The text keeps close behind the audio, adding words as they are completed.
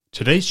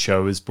Today's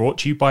show is brought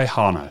to you by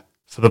Hana.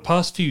 For the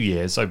past few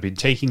years, I've been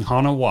taking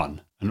Hana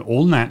One, an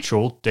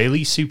all-natural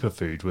daily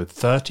superfood with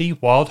 30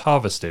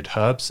 wild-harvested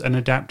herbs and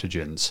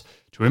adaptogens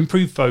to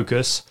improve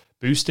focus,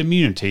 boost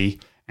immunity,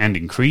 and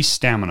increase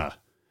stamina.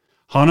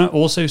 Hana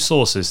also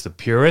sources the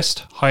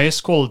purest,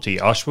 highest quality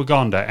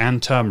ashwagandha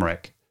and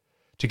turmeric.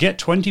 To get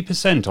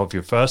 20% off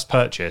your first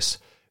purchase,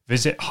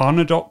 visit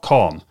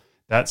hana.com,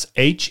 that's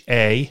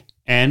HANAH.com,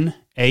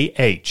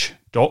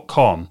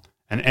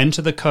 and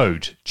enter the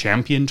code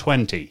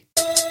CHAMPION20.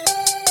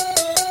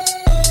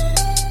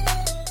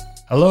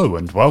 Hello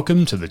and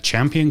welcome to the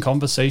Champion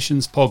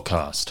Conversations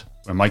podcast,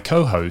 where my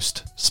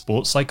co-host,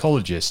 sports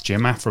psychologist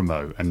Jim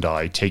Aframo, and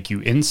I take you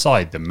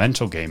inside the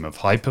mental game of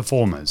high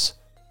performers.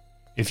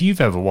 If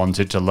you've ever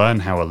wanted to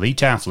learn how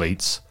elite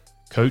athletes,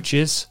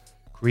 coaches,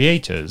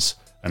 creators,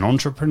 and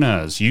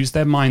entrepreneurs use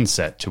their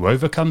mindset to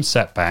overcome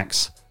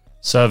setbacks,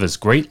 serve as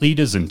great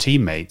leaders and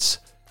teammates,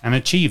 and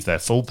achieve their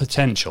full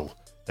potential,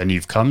 then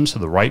you've come to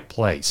the right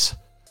place.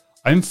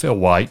 I'm Phil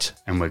White,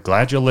 and we're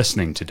glad you're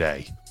listening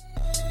today.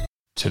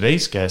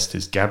 Today's guest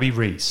is Gabby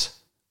Reece.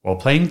 While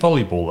playing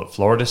volleyball at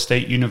Florida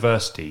State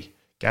University,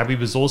 Gabby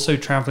was also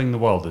traveling the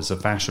world as a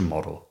fashion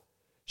model.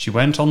 She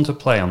went on to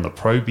play on the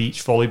Pro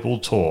Beach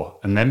Volleyball Tour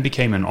and then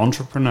became an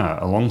entrepreneur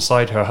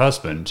alongside her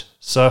husband,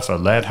 surfer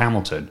Laird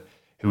Hamilton,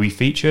 who we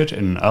featured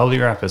in an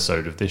earlier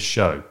episode of this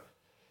show.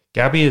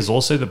 Gabby is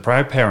also the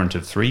proud parent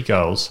of 3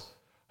 girls,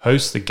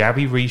 hosts the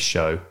Gabby Reece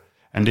Show,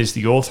 and is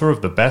the author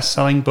of the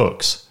best-selling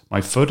books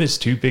My Foot is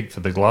Too Big for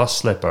the Glass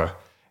Slipper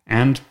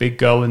and Big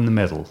Girl in the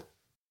Middle.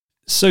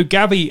 So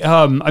Gabby,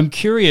 I'm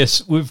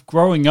curious, with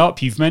growing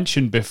up, you've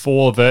mentioned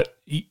before that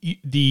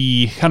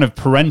the kind of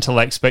parental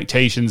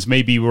expectations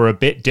maybe were a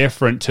bit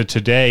different to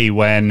today,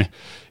 when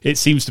it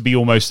seems to be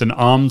almost an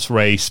arms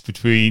race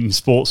between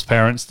sports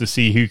parents to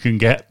see who can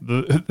get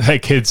their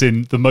kids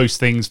in the most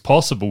things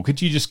possible.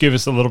 Could you just give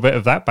us a little bit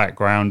of that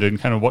background and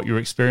kind of what your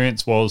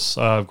experience was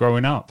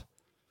growing up?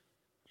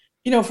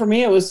 You know, for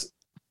me, it was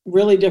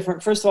really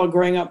different. First of all,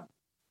 growing up,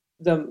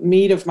 the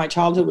meat of my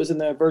childhood was in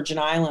the Virgin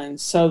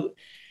Islands. So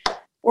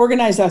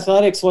organized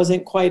athletics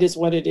wasn't quite as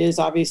what it is,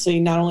 obviously,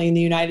 not only in the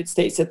United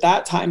States at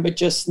that time, but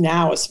just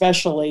now,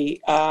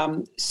 especially.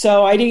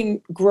 So I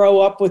didn't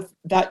grow up with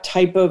that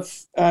type of,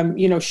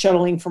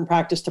 shuttling from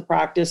practice to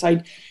practice.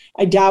 I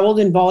dabbled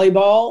in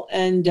volleyball,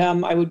 and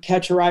I would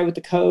catch a ride with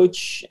the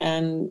coach,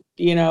 and,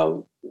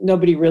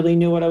 nobody really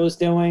knew what I was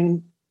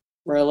doing,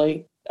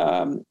 really.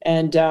 And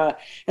then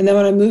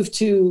when I moved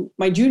to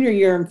my junior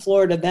year in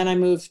Florida, then I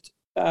moved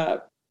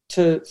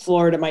to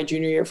Florida my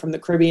junior year from the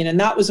Caribbean. And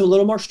that was a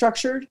little more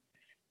structured,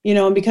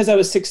 and because I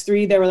was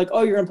 6'3", they were like,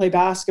 oh, you're going to play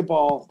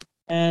basketball.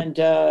 And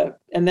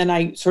then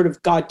I sort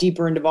of got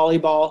deeper into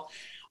volleyball.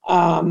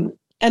 And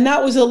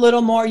that was a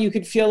little more, you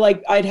could feel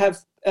like I'd have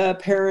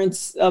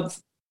parents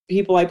of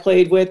people I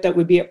played with that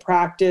would be at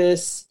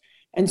practice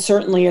and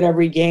certainly at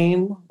every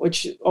game,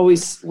 which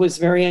always was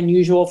very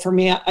unusual for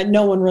me.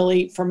 No one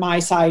really, from my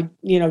side,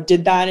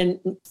 did that. And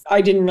I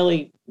didn't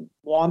really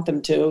want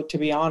them to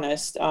be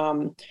honest.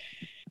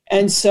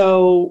 And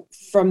so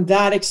from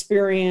that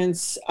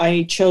experience,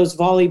 I chose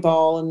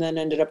volleyball and then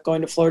ended up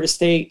going to Florida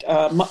State,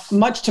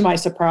 much to my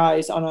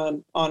surprise,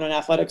 on an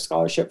athletic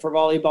scholarship for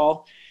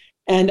volleyball.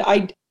 And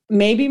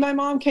maybe my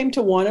mom came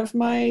to one of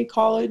my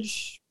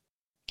college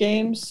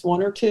games,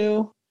 1 or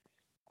 2.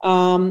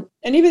 And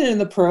even in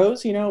the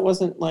pros, it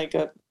wasn't like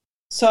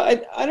so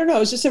I don't know, it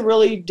was just a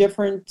really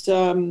different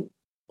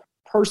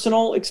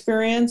personal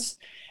experience.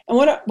 And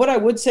what I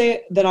would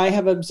say that I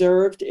have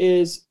observed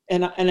is,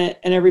 and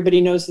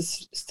everybody knows the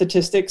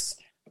statistics,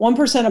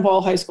 1% of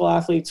all high school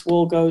athletes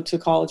will go to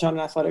college on an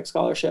athletic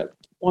scholarship.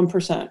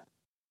 1%.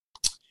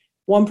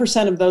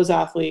 1% of those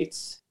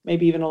athletes,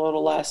 maybe even a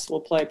little less,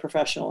 will play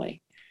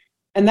professionally.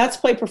 And that's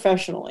play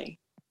professionally.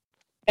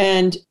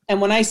 And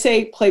when I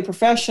say play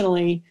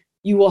professionally,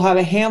 you will have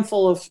a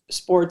handful of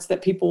sports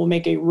that people will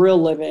make a real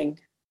living.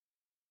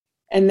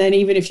 And then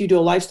even if you do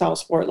a lifestyle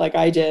sport like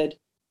I did,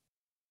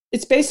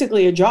 it's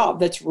basically a job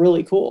that's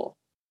really cool,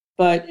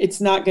 but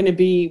it's not going to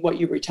be what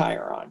you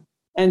retire on.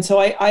 And so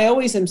I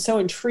always am so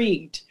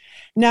intrigued.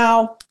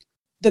 Now,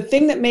 the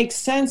thing that makes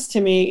sense to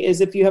me is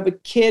if you have a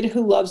kid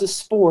who loves a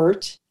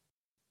sport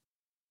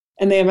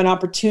and they have an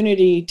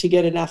opportunity to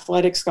get an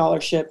athletic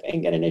scholarship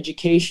and get an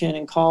education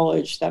in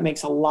college, that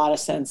makes a lot of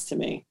sense to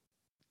me.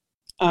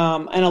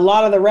 And a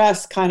lot of the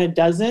rest kind of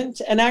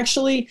doesn't. And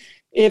actually,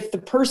 if the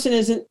person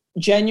isn't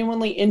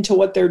genuinely into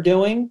what they're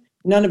doing,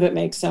 none of it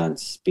makes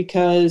sense,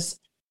 because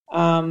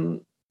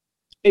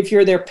if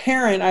you're their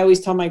parent, I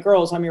always tell my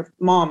girls, I'm your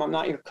mom, I'm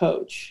not your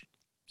coach.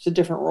 It's a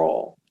different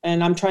role.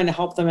 And I'm trying to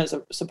help them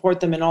support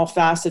them in all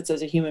facets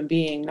as a human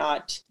being,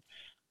 not,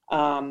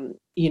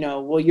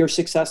 you're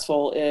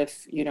successful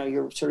if,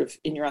 you're sort of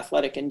in your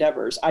athletic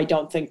endeavors. I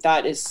don't think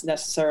that is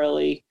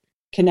necessarily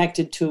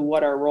connected to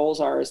what our roles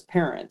are as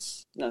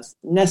parents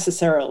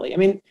necessarily. I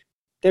mean,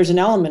 there's an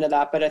element of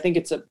that, but I think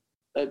it's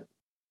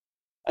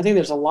I think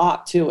there's a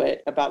lot to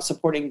it about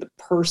supporting the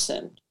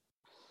person.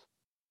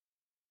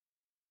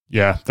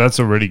 Yeah, that's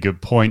a really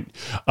good point.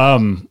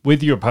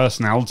 With your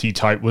personality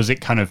type, was it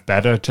kind of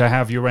better to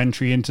have your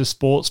entry into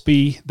sports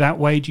be that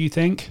way, do you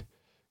think?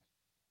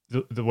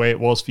 The way it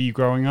was for you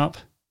growing up?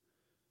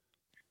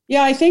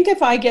 Yeah, I think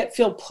if I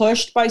feel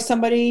pushed by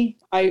somebody,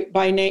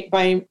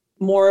 by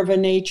more of a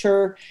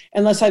nature,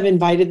 unless I've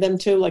invited them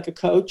to, like a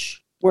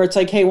coach, where it's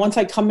like, hey, once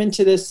I come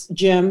into this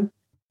gym,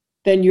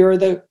 then you're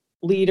the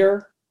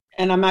leader.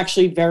 And I'm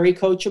actually very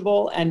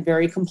coachable and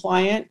very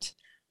compliant.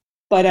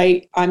 But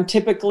I'm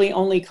typically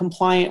only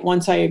compliant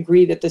once I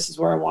agree that this is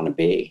where I want to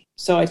be.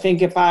 So I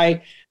think if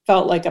I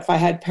felt like if I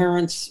had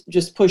parents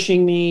just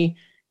pushing me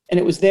and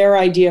it was their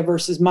idea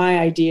versus my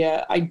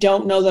idea, I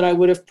don't know that I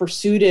would have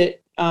pursued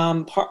it.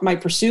 My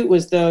pursuit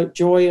was the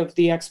joy of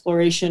the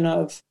exploration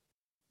of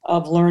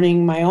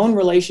learning my own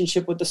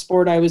relationship with the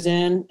sport I was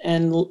in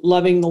and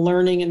loving the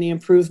learning and the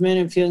improvement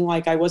and feeling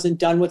like I wasn't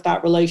done with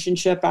that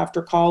relationship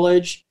after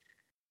college.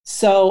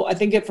 So I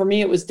think for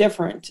me, it was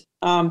different.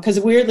 Because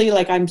weirdly,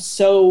 like I'm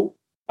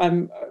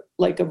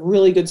like a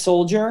really good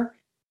soldier,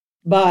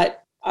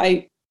 but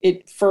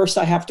first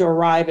I have to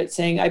arrive at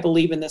saying I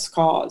believe in this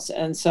cause.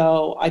 And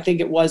so I think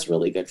it was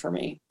really good for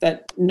me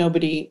that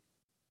it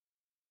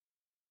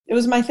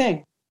was my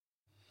thing.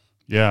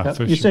 Yeah,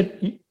 you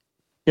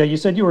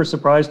said you were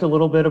surprised a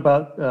little bit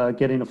about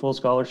getting a full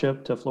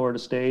scholarship to Florida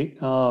State.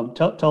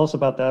 Tell us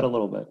about that a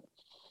little bit.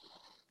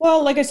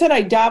 Well, like I said,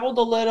 I dabbled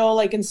a little,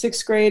 like in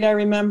sixth grade, I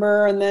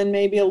remember, and then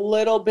maybe a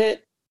little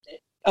bit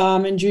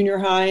in junior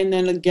high, and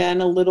then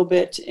again a little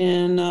bit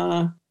in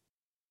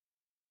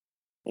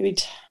maybe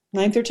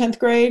ninth or 10th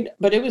grade.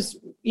 But it was,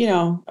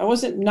 I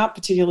wasn't not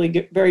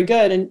particularly very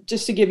good. And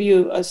just to give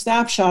you a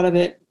snapshot of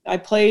it, I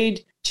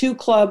played 2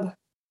 club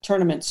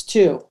tournaments,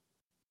 two.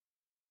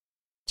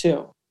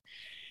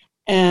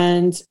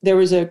 And there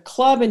was a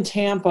club in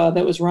Tampa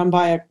that was run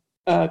by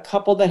a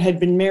couple that had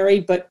been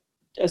married but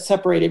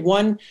separated.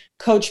 One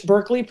coached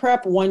Berkeley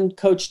Prep, one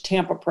coached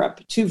Tampa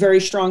Prep. 2 very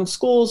strong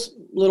schools,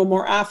 a little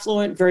more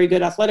affluent, very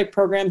good athletic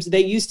programs.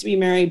 They used to be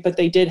married, but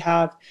they did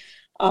have,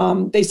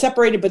 they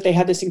separated, but they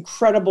had this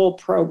incredible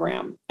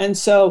program. And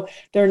so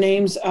their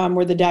names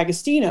were the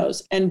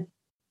D'Agostinos. And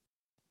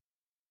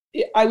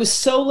I was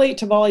so late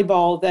to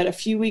volleyball that a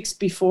few weeks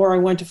before I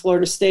went to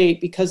Florida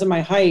State, because of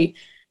my height,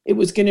 it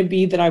was going to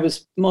be that I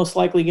was most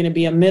likely going to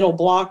be a middle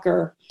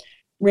blocker.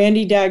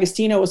 Randy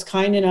D'Agostino was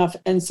kind enough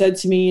and said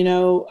to me,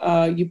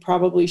 you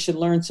probably should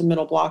learn some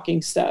middle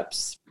blocking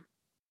steps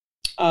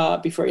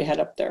before you head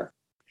up there.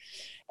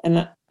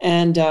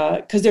 And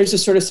because there's a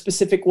sort of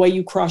specific way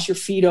you cross your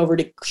feet over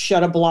to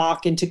shut a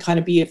block and to kind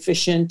of be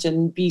efficient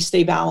and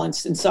stay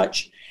balanced and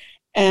such.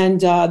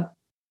 And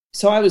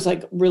so I was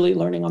like really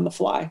learning on the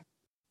fly.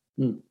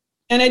 And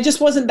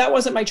that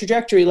wasn't my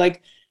trajectory.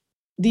 Like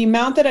the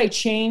amount that I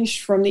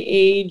changed from the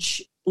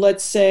age,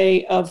 let's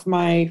say, of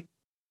my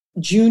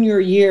junior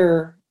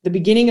year, the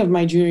beginning of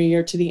my junior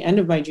year to the end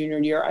of my junior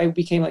year, I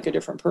became like a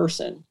different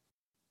person.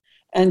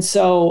 And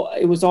so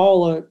it was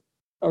all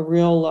a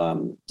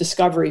real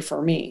discovery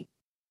for me.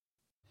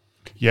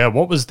 Yeah.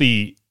 What was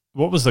the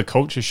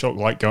culture shock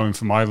like going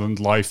from island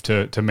life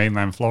to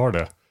mainland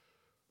Florida?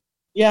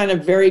 Yeah. In a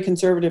very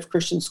conservative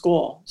Christian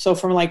school. So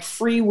from like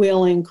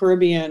freewheeling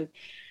Caribbean,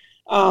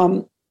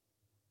 at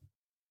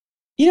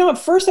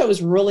first I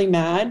was really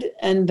mad,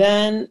 and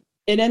then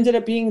it ended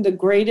up being the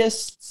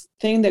greatest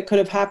thing that could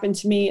have happened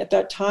to me at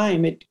that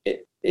time. It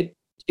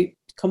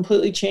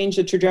completely changed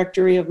the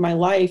trajectory of my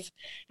life.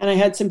 And I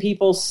had some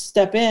people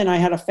step in. I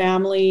had a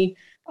family.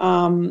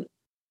 I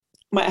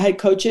had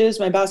coaches.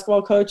 My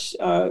basketball coach,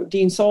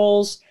 Dean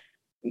Souls,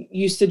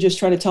 used to just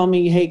try to tell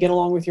me, hey, get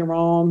along with your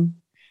mom.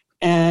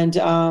 And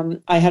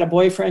I had a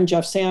boyfriend,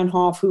 Jeff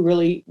Sandhoff, who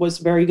really was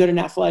very good in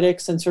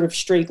athletics and sort of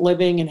straight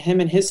living. And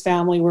him and his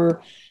family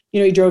were,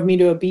 he drove me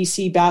to a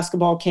BC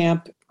basketball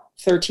camp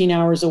 13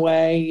 hours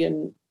away.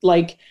 And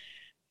like,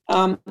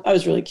 I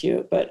was really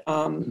cute, but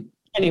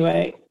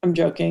anyway, I'm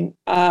joking.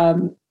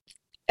 And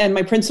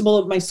my principal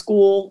of my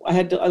school,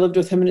 I lived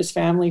with him and his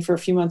family for a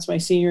few months my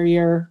senior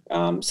year.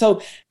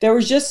 So there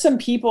was just some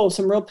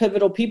real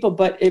pivotal people,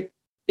 but it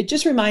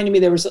just reminded me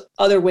there was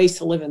other ways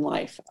to live in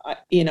life,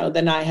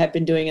 than I had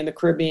been doing in the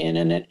Caribbean.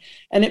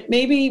 And it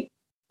maybe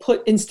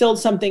instilled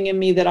something in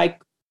me that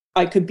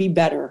I could be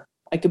better.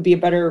 I could be a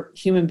better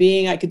human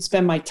being. I could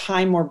spend my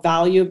time more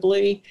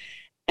valuably.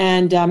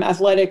 And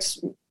athletics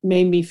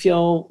made me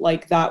feel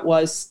like that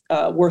was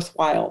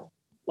worthwhile.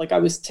 Like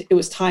it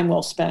was time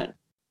well spent.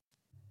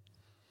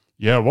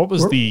 Yeah. What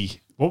was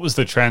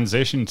the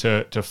transition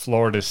to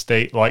Florida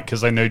State like?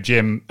 Because I know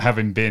Jim,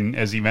 having been,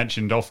 as he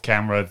mentioned off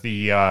camera,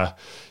 the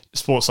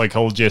sports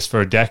psychologist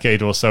for a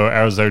decade or so at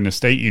Arizona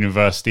State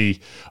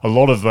University, a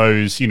lot of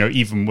those,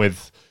 even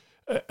with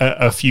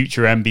a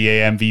future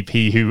NBA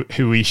MVP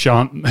who we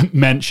shan't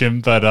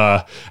mention,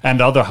 but and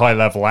other high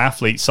level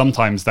athletes,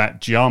 sometimes that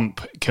jump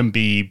can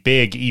be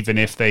big, even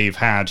if they've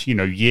had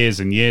years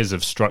and years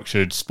of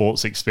structured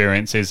sports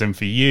experiences. And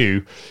for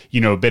you,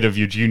 a bit of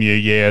your junior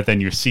year, then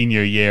your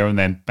senior year, and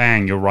then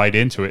bang, you're right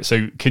into it.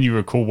 So can you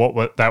recall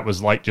what that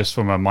was like, just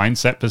from a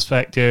mindset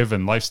perspective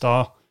and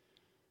lifestyle?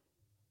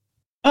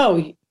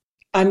 Oh,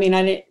 I mean,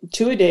 I didn't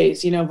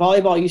two-a-days,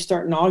 volleyball, you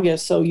start in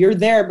August. So you're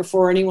there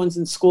before anyone's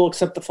in school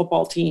except the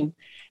football team.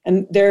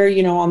 And they're,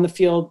 on the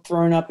field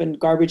throwing up in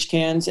garbage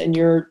cans, and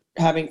you're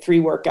having 3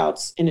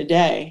 workouts in a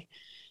day.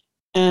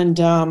 And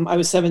I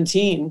was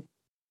 17.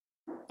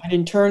 I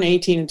didn't turn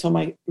 18 until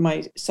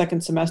my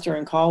second semester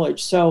in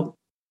college. So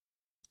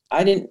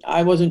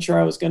I wasn't sure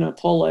I was going to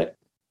pull it.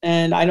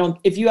 And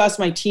if you ask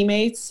my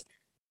teammates,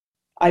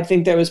 I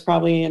think there was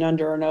probably an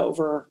under and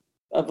over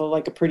of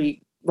a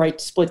pretty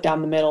right split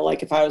down the middle,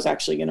 like if I was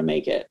actually going to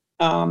make it.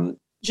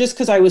 Just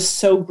because I was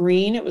so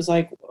green, it was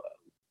like,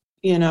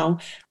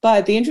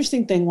 but the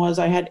interesting thing was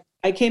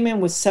I came in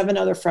with 7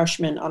 other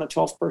freshmen on a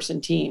 12-person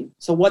team.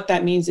 So what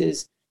that means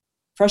is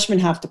freshmen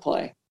have to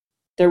play.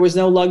 There was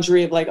no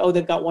luxury of like, oh,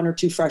 they've got 1 or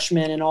 2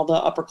 freshmen and all the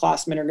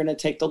upperclassmen are going to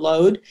take the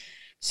load.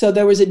 So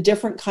there was a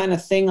different kind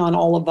of thing on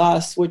all of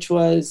us, which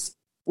was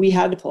we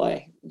had to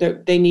play.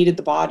 They needed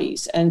the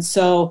bodies. And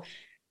so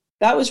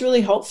that was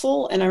really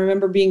helpful. And I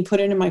remember being put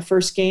in my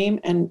first game,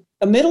 and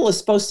a middle is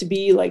supposed to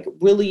be like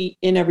really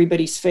in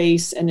everybody's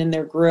face and in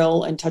their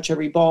grill and touch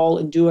every ball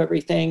and do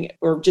everything,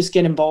 or just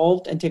get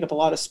involved and take up a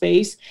lot of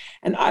space.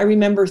 And I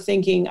remember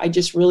thinking I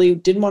just really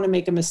didn't want to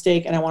make a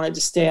mistake, and I wanted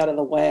to stay out of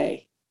the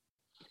way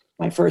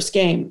my first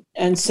game.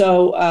 And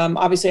so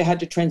obviously I had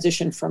to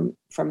transition from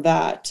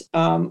that.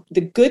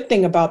 The good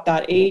thing about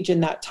that age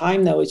and that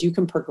time, though, is you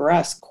can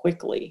progress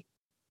quickly.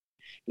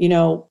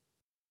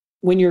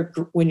 When you're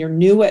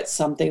new at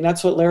something,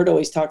 that's what Laird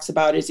always talks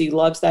about, is he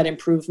loves that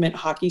improvement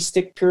hockey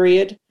stick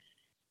period.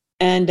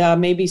 And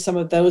maybe some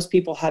of those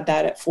people had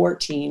that at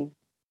 14,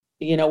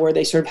 where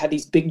they sort of had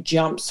these big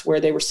jumps where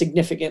they were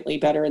significantly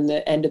better in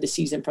the end of the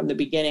season from the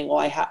beginning.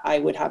 Well, I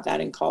would have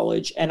that in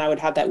college, and I would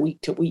have that week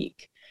to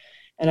week.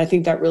 And I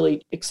think that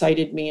really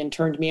excited me and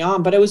turned me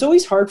on. But it was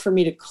always hard for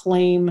me to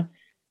claim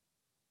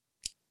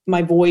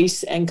my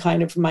voice and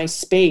kind of my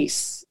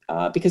space.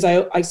 Because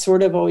I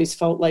sort of always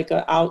felt like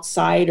an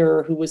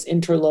outsider who was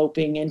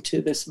interloping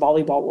into this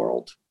volleyball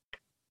world.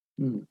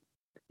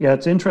 Yeah,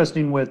 it's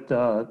interesting with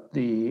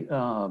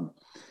the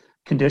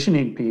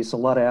conditioning piece. A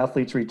lot of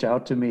athletes reach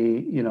out to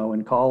me,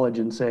 in college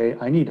and say,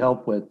 I need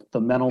help with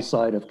the mental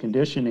side of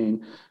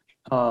conditioning,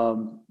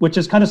 which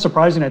is kind of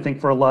surprising, I think,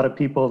 for a lot of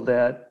people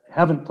that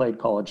haven't played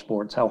college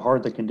sports, how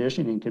hard the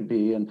conditioning can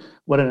be and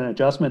what an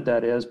adjustment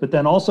that is. But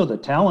then also the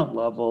talent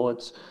level.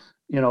 It's,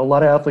 a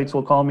lot of athletes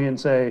will call me and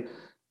say,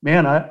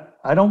 man,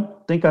 I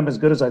don't think I'm as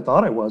good as I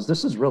thought I was.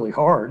 This is really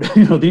hard.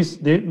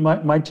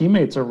 My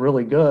teammates are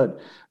really good.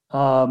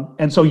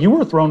 And so you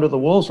were thrown to the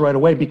wolves right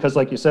away because,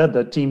 like you said,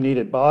 the team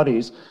needed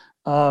bodies.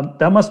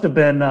 That must have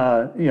been,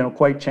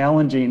 quite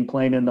challenging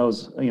playing in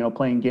those,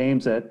 playing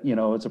games at,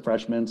 as a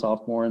freshman,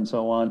 sophomore, and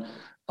so on.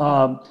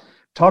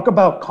 Talk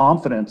about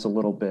confidence a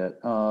little bit.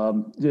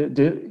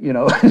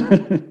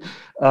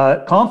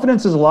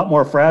 Confidence is a lot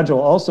more fragile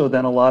also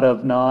than a lot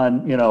of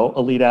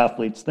elite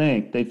athletes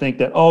think. They think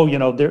that,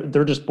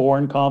 they're just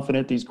born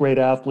confident. These great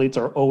athletes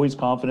are always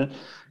confident.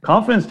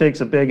 Confidence takes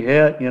a big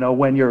hit,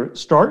 when you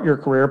start your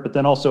career, but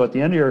then also at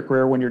the end of your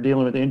career when you're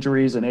dealing with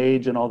injuries and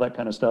age and all that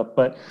kind of stuff.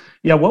 But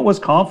yeah, what was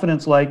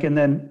confidence like? And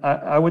then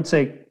I would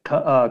say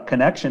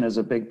connection is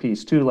a big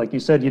piece too. Like you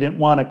said, you didn't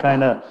want to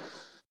kind of,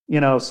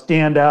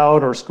 stand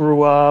out or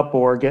screw up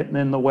or getting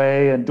in the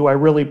way. And do I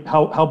really, do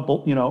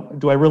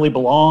I really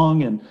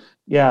belong? And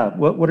yeah,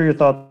 what are your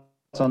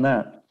thoughts on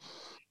that?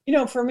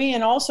 For me,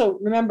 and also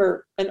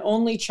remember, an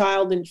only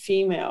child and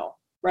female,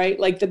 right?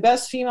 Like the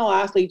best female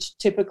athletes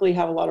typically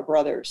have a lot of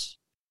brothers.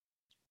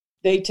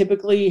 They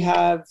typically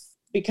have,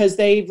 because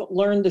they've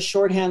learned the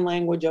shorthand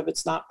language of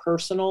it's not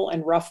personal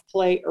and rough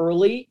play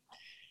early.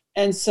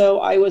 And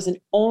so I was an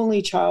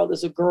only child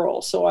as a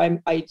girl. So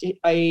I'm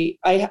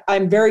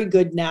very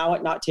good now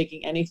at not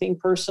taking anything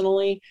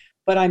personally,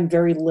 but I'm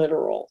very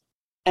literal.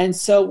 And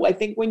so I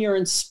think when you're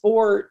in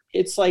sport,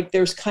 it's like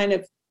there's kind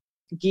of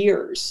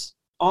gears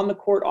on the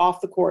court,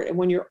 off the court. And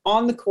when you're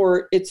on the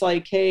court, it's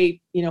like,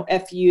 hey,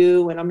 F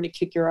you, and I'm going to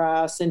kick your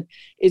ass. And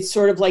it's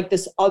sort of like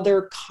this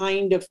other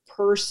kind of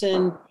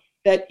person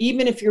that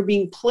even if you're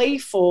being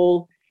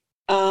playful,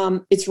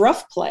 it's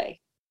rough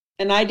play.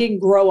 And I didn't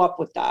grow up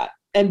with that.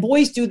 And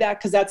boys do that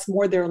because that's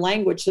more their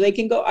language. So they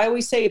can go, I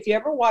always say, if you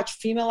ever watch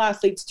female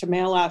athletes to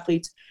male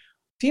athletes,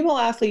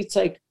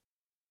 like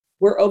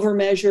we're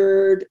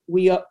overmeasured,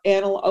 we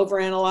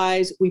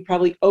overanalyze, we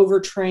probably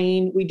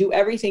overtrain, we do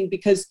everything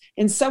because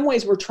in some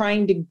ways we're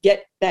trying to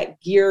get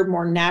that gear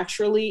more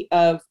naturally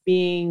of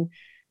being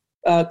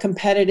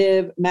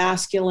competitive,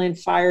 masculine,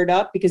 fired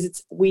up,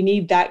 because we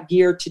need that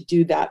gear to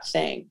do that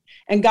thing.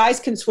 And guys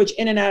can switch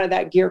in and out of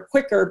that gear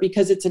quicker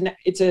because it's an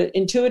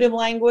intuitive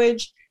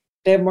language.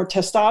 They have more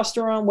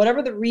testosterone,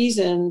 whatever the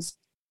reasons,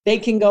 they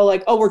can go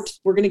like, oh,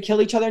 we're going to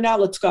kill each other now.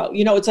 Let's go.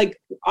 It's like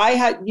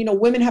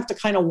women have to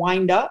kind of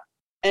wind up.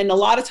 And a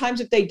lot of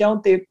times if they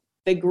don't, they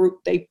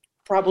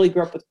probably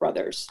grew up with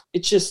brothers.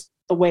 It's just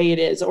the way it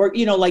is. Or,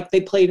 like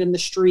they played in the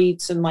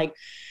streets and like,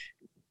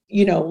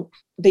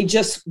 they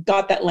just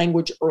got that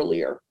language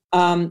earlier.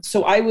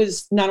 So I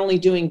was not only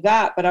doing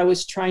that, but I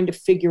was trying to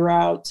figure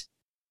out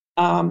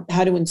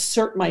how to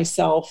insert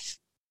myself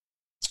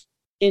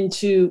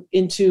into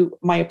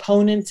my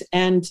opponent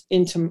and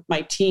into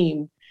my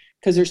team,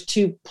 because there's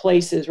two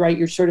places, right?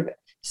 You're sort of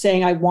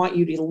saying, I want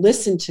you to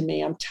listen to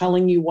me. I'm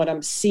telling you what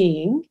I'm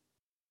seeing,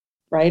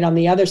 right, on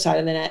the other side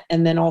of the net,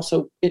 and then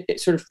also it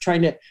sort of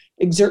trying to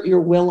exert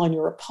your will on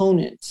your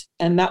opponent.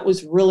 And that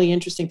was really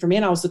interesting for me.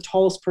 And I was the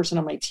tallest person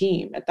on my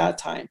team at that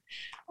time.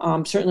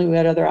 Certainly we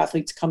had other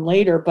athletes come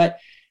later, but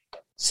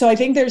so I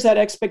think there's that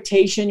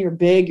expectation. You're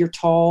big, you're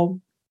tall,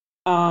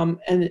 and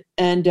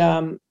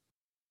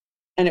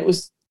it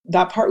was,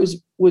 that part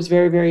was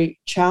very, very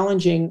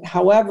challenging.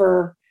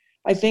 However,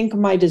 I think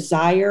my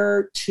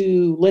desire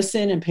to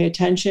listen and pay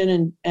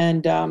attention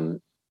and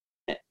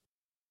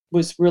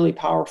was really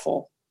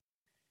powerful,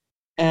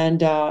 and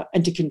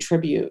to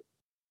contribute.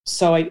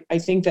 So I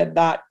think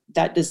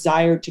that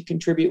desire to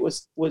contribute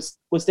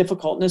was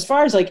difficult. And as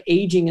far as like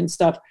aging and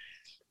stuff,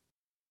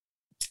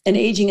 and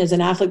aging as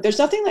an athlete, there's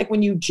nothing like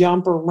when you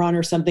jump or run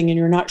or something and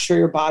you're not sure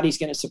your body's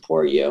going to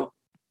support you.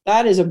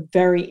 That is a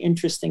very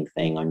interesting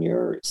thing on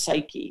your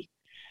psyche.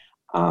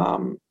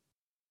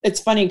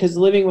 It's funny because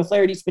living with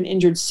Laird, he's been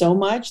injured so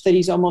much that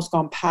he's almost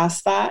gone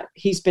past that.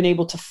 He's been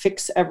able to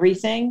fix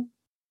everything.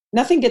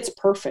 Nothing gets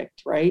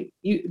perfect, right?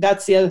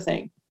 That's the other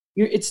thing.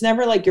 It's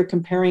never like you're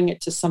comparing it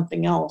to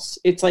something else.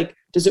 It's like,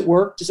 does it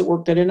work? Does it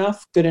work good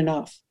enough? Good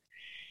enough.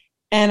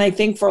 And I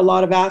think for a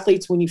lot of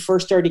athletes, when you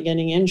first started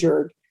getting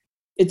injured,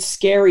 it's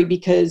scary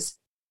because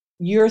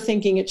you're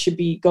thinking it should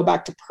go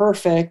back to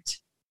perfect,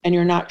 and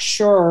you're not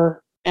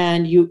sure.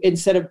 And you,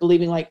 instead of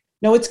believing like,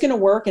 no, it's going to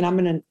work and I'm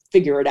going to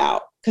figure it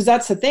out. Because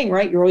that's the thing,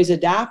 right? You're always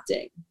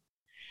adapting.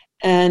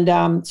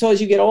 And so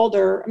as you get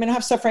older, I mean, I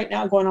have stuff right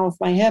now going on with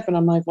my hip, and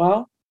I'm like,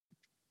 well,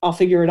 I'll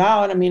figure it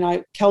out. I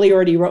mean, Kelly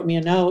already wrote me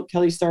a note.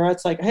 Kelly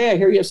Starrett's like, hey, I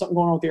hear you have something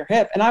going on with your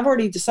hip. And I've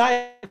already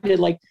decided,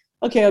 like,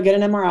 okay, I'll get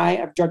an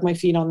MRI. I've drugged my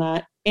feet on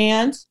that.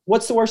 And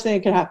what's the worst thing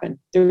that could happen?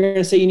 They're going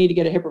to say you need to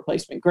get a hip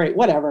replacement. Great,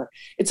 whatever.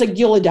 It's like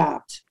you'll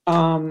adapt.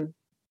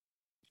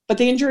 But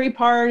the injury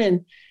part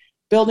and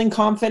building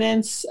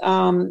confidence,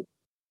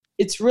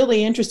 it's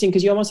really interesting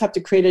because you almost have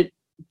to create a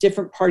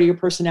different part of your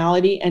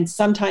personality. And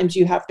sometimes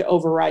you have to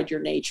override your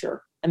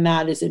nature. And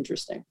that is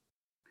interesting.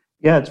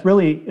 Yeah, it's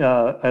really,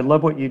 I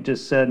love what you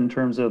just said in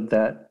terms of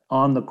that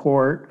on the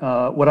court,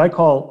 what I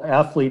call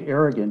athlete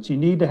arrogance. You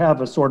need to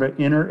have a sort of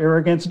inner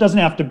arrogance. It doesn't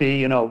have to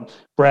be,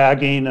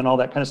 bragging and all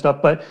that kind of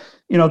stuff, but,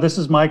 this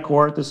is my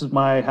court, this is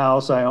my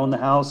house, I own the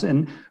house.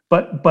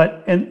 But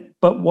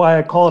why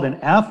I call it an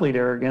athlete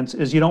arrogance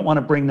is you don't want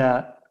to bring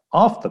that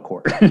off the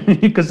court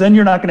because then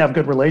you're not going to have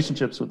good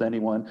relationships with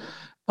anyone.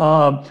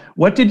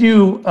 What did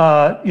you,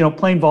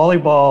 playing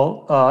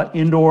volleyball,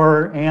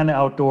 indoor and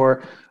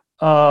outdoor,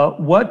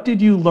 what did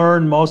you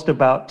learn most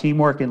about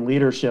teamwork and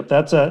leadership?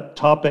 That's a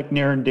topic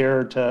near and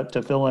dear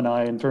to Phil and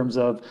I in terms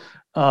of,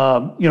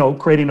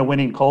 creating a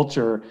winning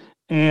culture.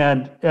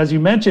 And as you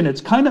mentioned,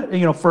 it's kind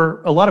of,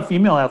 for a lot of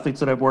female athletes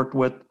that I've worked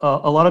with,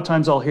 a lot of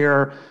times I'll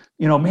hear,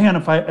 man,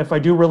 if I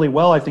do really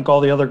well, I think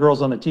all the other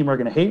girls on the team are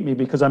going to hate me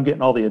because I'm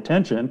getting all the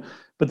attention.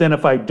 But then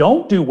if I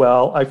don't do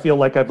well, I feel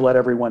like I've let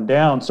everyone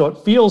down. So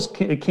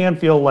it can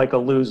feel like a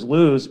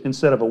lose-lose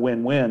instead of a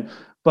win-win.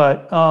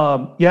 But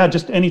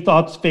just any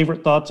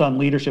favorite thoughts on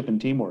leadership and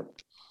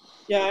teamwork?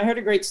 Yeah, I heard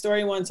a great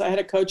story once. I had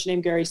a coach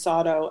named Gary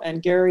Sato,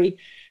 and Gary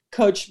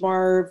coached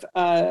Marv,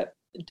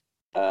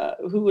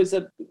 who was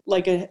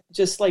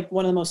just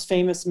one of the most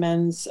famous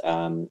men's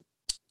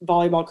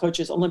volleyball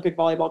coaches, Olympic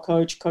volleyball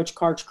coach, Coach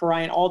Karch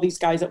Karayan, all these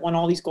guys that won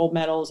all these gold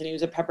medals, and he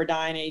was at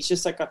Pepperdine, and he's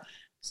just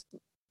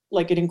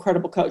like an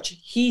incredible coach.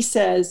 He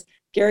says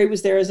Gary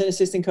was there as an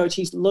assistant coach.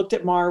 He looked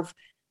at Marv.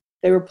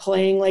 They were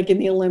playing like in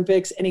the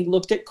Olympics, and he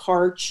looked at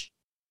Karch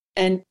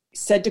and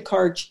said to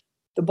Karch,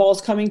 the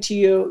ball's coming to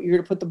you. You're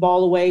going to put the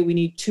ball away. We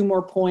need 2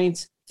 more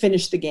points.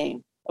 Finish the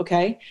game.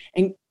 Okay.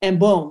 And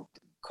boom,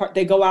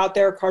 they go out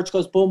there. Karch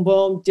goes boom,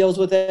 boom, deals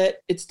with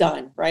it. It's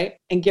done. Right.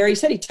 And Gary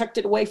said he tucked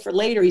it away for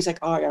later. He's like,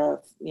 oh, I gotta,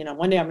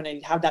 one day I'm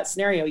going to have that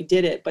scenario. He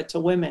did it, but to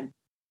women.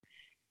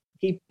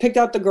 He picked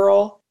out the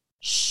girl.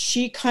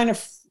 She kind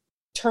of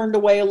turned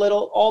away a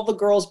little. All the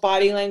girls'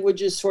 body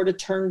languages sort of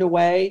turned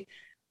away.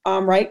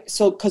 Right.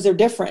 So, cause they're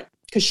different,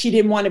 because she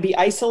didn't want to be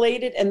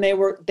isolated, and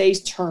they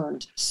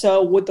turned.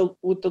 So with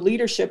the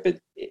leadership,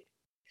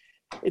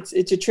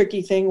 it's a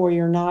tricky thing where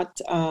you're not,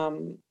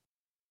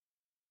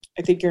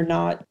 I think you're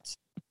not,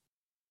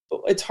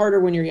 it's harder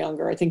when you're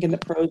younger. I think in the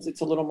pros, it's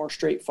a little more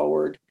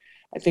straightforward.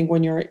 I think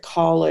when you're at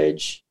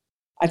college,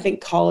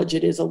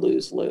 it is a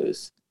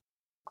lose-lose.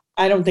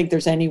 I don't think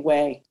there's any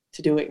way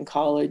to do it in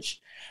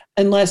college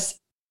unless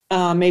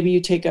maybe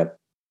you take a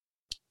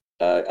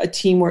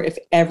team where if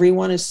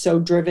everyone is so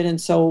driven and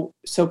so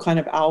kind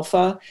of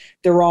alpha,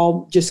 they're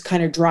all just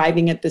kind of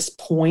driving at this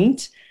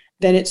point,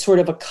 then it's sort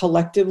of a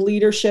collective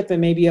leadership,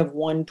 and maybe you have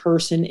one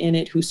person in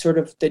it who's sort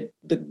of the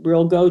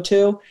real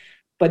go-to,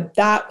 but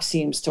that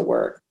seems to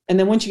work. And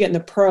then once you get in the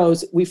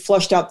pros, we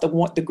flushed out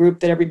the group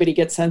that everybody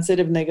gets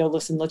sensitive and they go,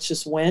 listen, let's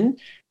just win.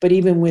 But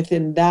even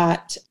within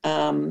that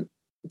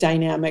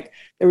dynamic,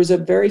 there was a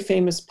very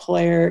famous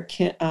player,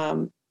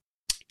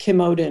 Kim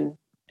Oden,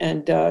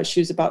 and she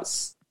was about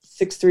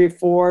 6'3" or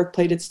 4",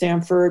 played at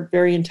Stanford,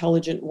 very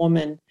intelligent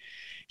woman.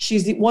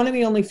 She's one of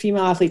the only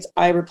female athletes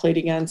I ever played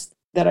against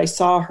that I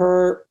saw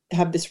her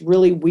have this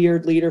really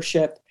weird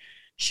leadership.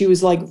 She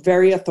was like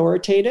very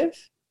authoritative,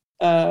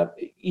 kind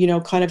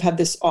of had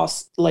this,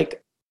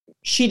 like,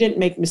 she didn't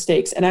make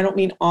mistakes. And I don't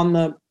mean on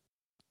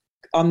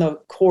the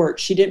court.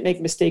 She didn't make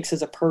mistakes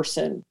as a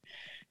person.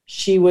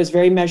 She was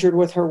very measured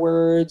with her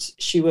words.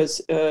 She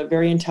was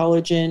very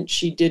intelligent.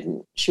 She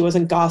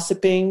wasn't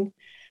gossiping.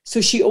 So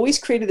she always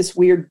created this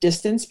weird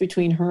distance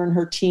between her and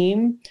her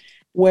team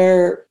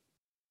where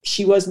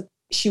she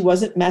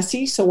wasn't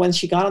messy. So when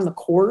she got on the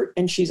court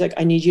and she's like,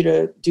 I need you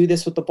to do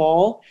this with the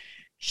ball,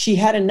 she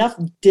had enough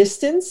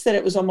distance that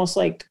it was almost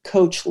like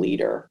coach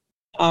leader.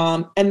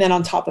 And then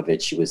on top of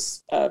it, she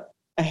was,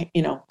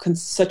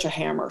 such a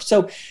hammer.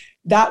 So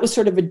that was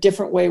sort of a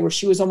different way where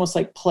she was almost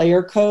like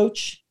player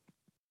coach,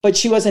 but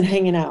she wasn't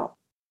hanging out.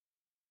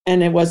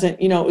 And it wasn't,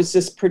 it was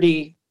just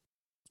pretty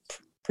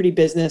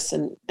business,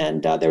 and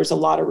there was a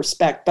lot of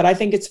respect. But I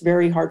think it's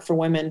very hard for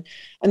women.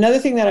 Another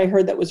thing that I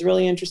heard that was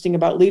really interesting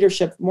about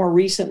leadership more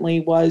recently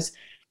was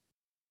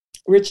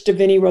Rich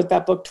Davini wrote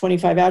that book,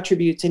 25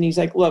 Attributes. And he's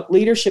like, look,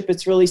 leadership,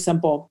 it's really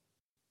simple.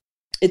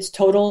 It's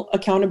total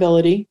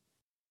accountability.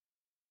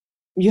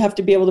 You have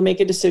to be able to make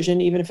a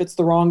decision, even if it's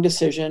the wrong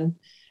decision.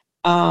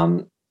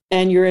 And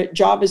your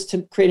job is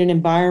to create an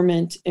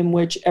environment in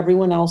which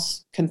everyone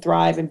else can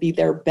thrive and be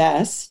their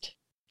best.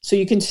 So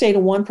you can say to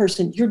one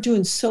person, you're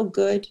doing so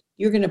good,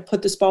 you're going to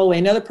put this ball away.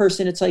 Another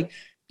person, it's like,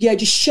 yeah,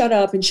 just shut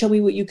up and show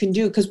me what you can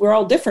do. Because we're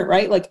all different,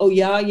 right? Like, oh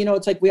yeah,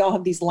 it's like we all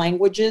have these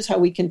languages, how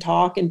we can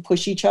talk and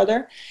push each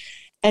other.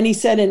 And he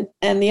said,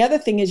 and the other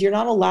thing is you're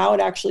not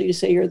allowed actually to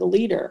say you're the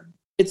leader.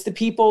 It's the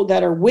people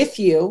that are with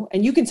you.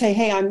 And you can say,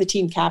 hey, I'm the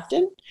team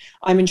captain.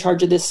 I'm in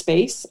charge of this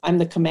space. I'm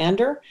the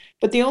commander.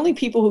 But the only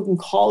people who can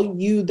call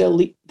you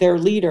their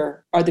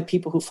leader are the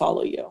people who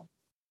follow you.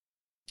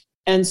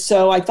 And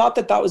so I thought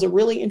that was a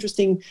really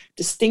interesting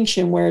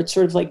distinction where it's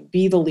sort of like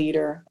be the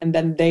leader and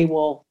then they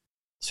will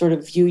sort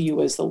of view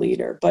you as the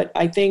leader. But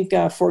I think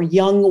for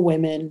young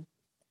women,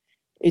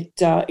 it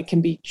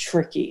can be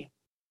tricky.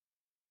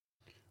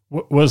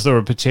 Was there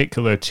a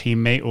particular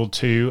teammate or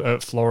two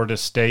at Florida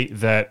State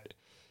that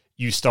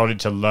you started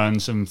to learn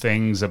some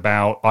things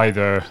about,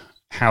 either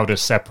how to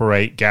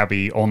separate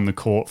Gabby on the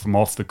court from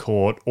off the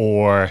court,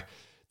 or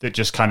that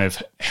just kind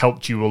of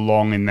helped you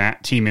along in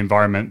that team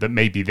environment that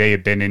maybe they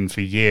had been in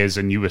for years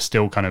and you were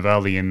still kind of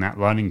early in that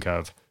learning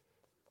curve?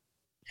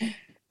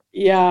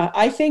 Yeah,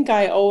 I think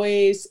I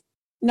always,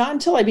 not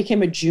until I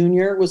became a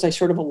junior was I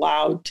sort of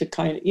allowed to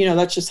kind of,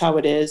 that's just how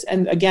it is.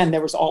 And again,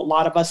 there was a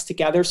lot of us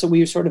together. So we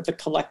were sort of the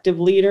collective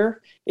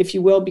leader, if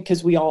you will,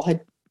 because we all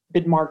had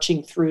been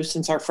marching through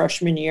since our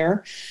freshman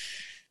year.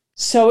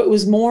 So it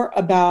was more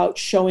about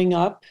showing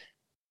up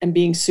and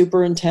being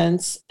super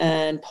intense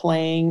and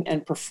playing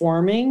and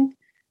performing.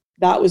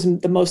 That was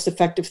the most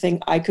effective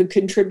thing I could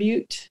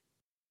contribute,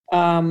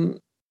 and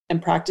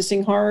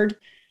practicing hard.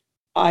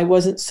 I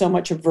wasn't so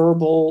much a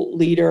verbal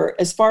leader.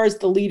 As far as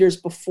the leaders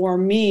before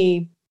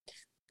me,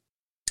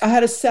 I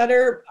had a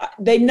setter.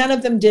 None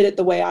of them did it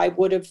the way I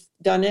would have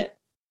done it.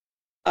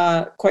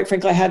 Quite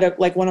frankly, I had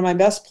one of my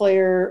best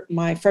player,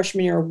 my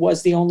freshman year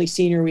was the only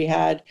senior we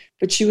had,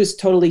 but she was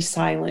totally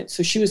silent.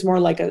 So she was more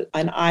like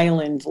an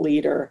island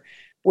leader,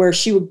 where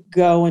she would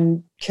go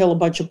and kill a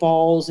bunch of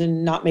balls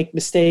and not make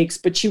mistakes,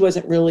 but she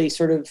wasn't really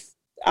sort of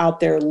out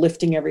there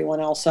lifting everyone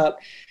else up.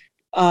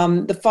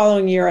 The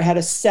following year I had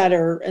a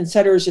setter, and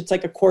setters, it's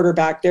like a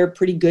quarterback. They're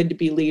pretty good to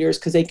be leaders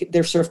because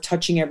they're sort of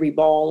touching every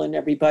ball and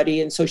everybody.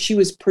 And so she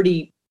was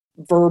pretty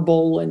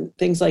verbal and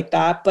things like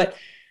that. But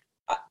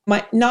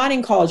not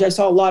in college. I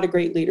saw a lot of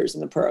great leaders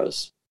in the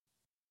pros.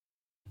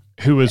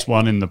 Who was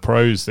one in the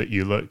pros that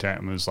you looked at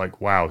and was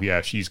like, wow,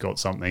 yeah, she's got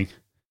something?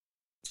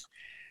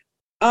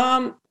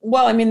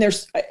 Well, I mean,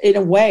 there's, in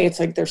a way, it's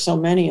like there's so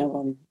many of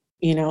them,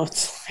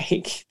 it's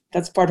like,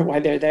 that's part of why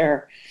they're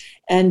there.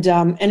 And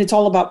it's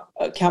all about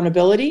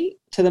accountability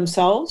to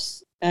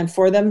themselves and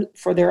for them,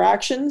 for their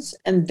actions.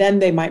 And then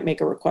they might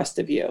make a request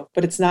of you,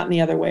 but it's not in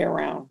the other way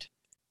around.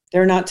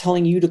 They're not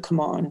telling you to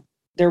come on.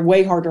 They're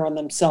way harder on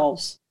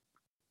themselves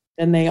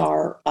than they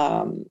are,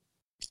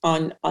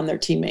 on their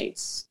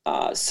teammates.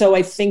 So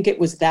I think it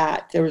was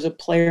that. There was a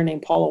player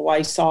named Paula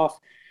Weissoff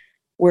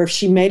where if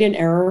she made an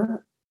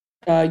error,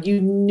 you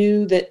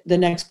knew that the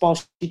next ball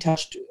she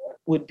touched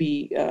would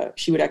be,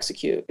 she would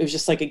execute. It was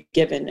just like a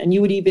given. And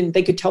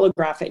they could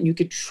telegraph it and you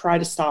could try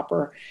to stop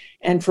her.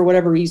 And for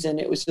whatever reason,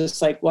 it was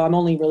just like, well, I'm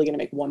only really going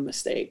to make one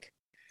mistake.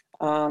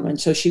 And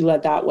so she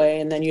led that way.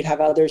 And then you'd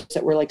have others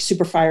that were like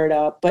super fired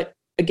up. But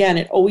again,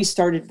 it always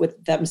started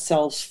with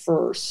themselves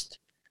first.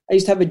 I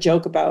used to have a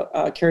joke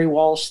about Carrie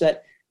Walsh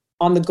that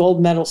on the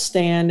gold medal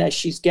stand, as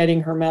she's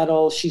getting her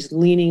medal, she's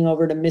leaning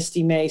over to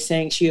Misty May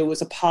saying she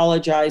was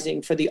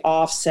apologizing for the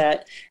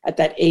offset at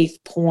that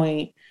 8th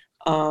point.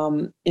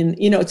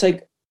 It's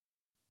like,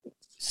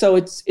 so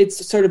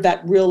it's sort of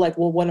that real, like,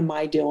 well, what am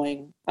I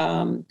doing?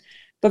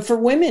 But for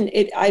women,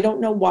 I don't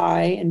know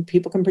why, and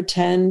people can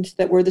pretend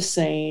that we're the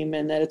same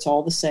and that it's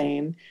all the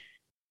same.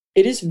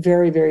 It is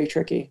very, very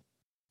tricky.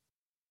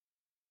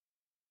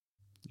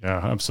 Yeah,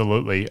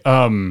 absolutely.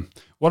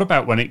 What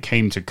about when it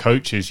came to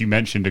coaches? You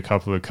mentioned a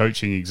couple of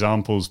coaching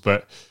examples,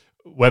 but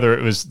whether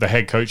it was the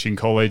head coach in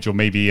college or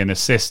maybe an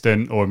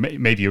assistant or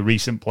maybe a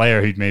recent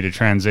player who'd made a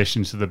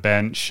transition to the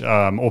bench,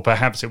 or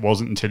perhaps it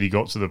wasn't until he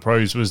got to the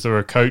pros, was there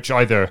a coach,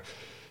 either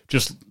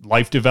just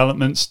life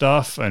development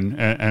stuff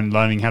and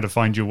learning how to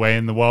find your way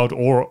in the world,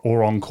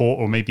 or on court,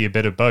 or maybe a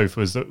bit of both?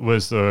 Was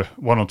there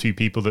one or two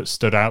people that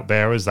stood out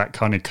there as that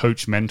kind of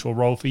coach mentor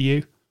role for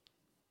you?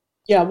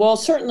 Yeah, well,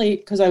 certainly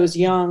because I was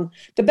young.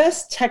 The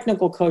best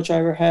technical coach I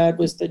ever had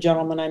was the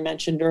gentleman I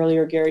mentioned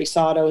earlier, Gary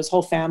Sato. His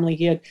whole family,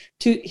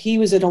 he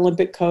was an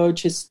Olympic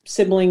coach. His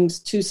siblings,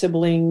 two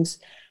siblings,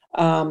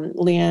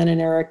 Leanne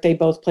and Eric, they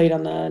both played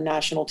on the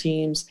national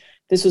teams.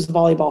 This was a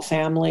volleyball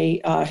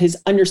family. His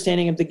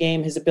understanding of the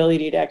game, his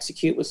ability to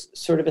execute was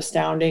sort of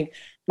astounding.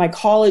 My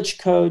college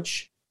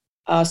coach,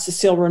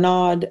 Cecile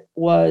Renaud,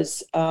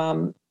 was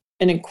an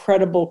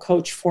incredible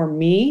coach for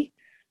me.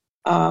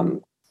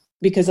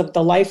 Because of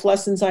the life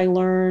lessons I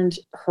learned,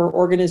 her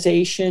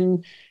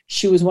organization.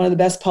 She was one of the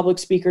best public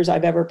speakers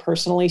I've ever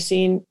personally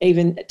seen,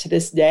 even to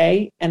this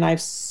day. And I've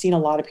seen a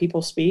lot of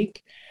people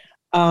speak.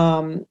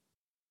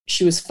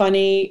 She was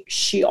funny.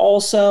 She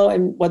also,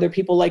 and whether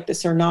people like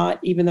this or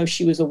not, even though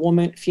she was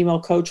a female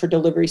coach, her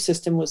delivery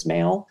system was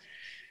male.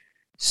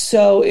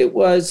 So it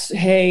was,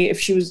 hey, if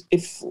she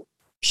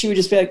would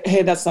just be like,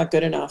 hey, that's not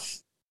good enough.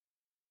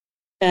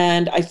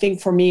 And I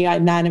think for me,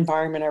 in that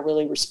environment, I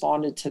really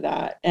responded to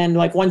that. And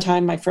like one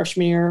time, my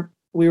freshman year,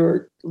 we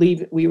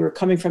were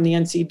coming from the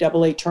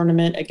NCAA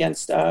tournament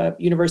against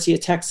University of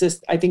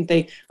Texas. I don't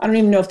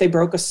even know if they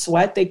broke a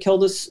sweat. They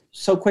killed us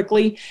so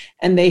quickly,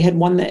 and they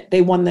won the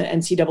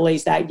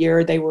NCAAs that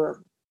year. They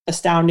were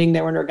astounding.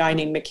 They were under a guy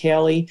named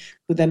McHaley,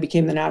 who then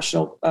became the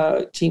national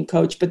team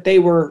coach. But they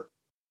were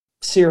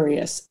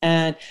serious.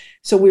 And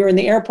so we were in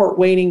the airport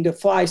waiting to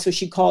fly. So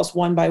she'd call us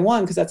one by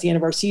one, because that's the end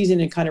of our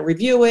season, and kind of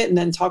review it and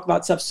then talk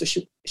about stuff. So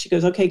she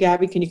goes, okay,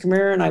 Gabby, can you come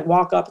here? And I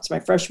walk up. It's my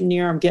freshman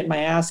year. I'm getting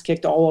my ass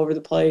kicked all over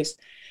the place.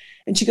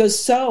 And she goes,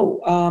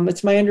 so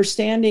it's my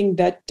understanding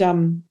that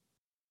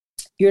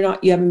you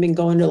haven't been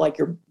going to like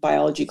your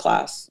biology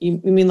class. You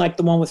mean like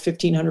the one with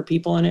 1,500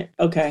 people in it?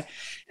 Okay.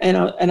 And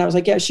I was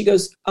like, yeah. She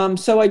goes,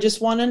 so I just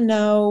want to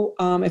know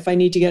if I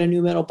need to get a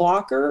new middle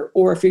blocker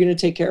or if you're going to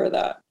take care of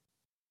that.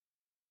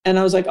 And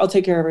I was like, I'll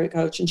take care of it,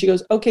 coach. And she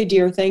goes, okay,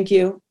 dear, thank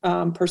you.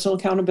 Personal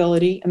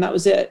accountability. And that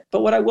was it.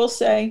 But what I will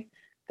say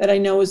that I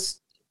know is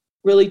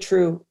really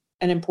true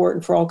and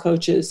important for all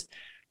coaches.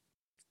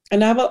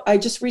 And I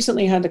just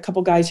recently had a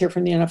couple guys here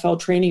from the NFL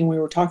training, and we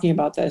were talking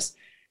about this.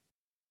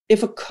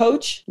 If a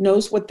coach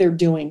knows what they're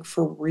doing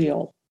for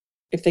real,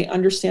 if they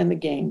understand the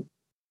game,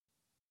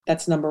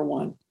 that's number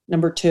one.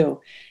 Number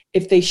two,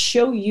 if they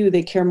show you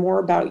they care more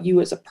about you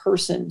as a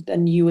person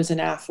than you as an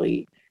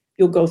athlete,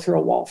 you'll go through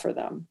a wall for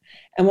them.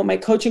 And what my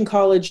coach in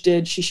college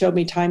did, she showed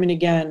me time and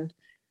again,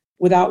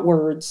 without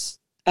words,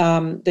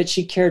 that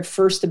she cared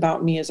first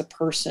about me as a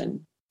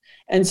person.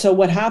 And so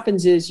what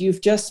happens is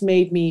you've just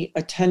made me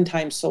a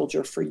 10-time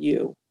soldier for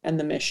you and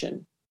the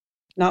mission,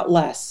 not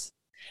less.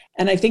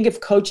 And I think if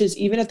coaches,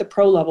 even at the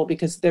pro level,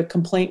 because the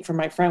complaint from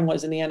my friend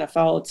was in the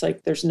NFL, it's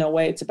like, there's no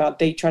way. It's about,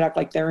 they try to act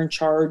like they're in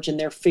charge and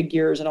their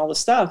figures and all this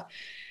stuff.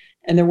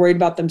 And they're worried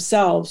about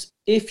themselves.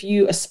 If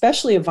you,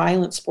 especially a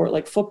violent sport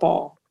like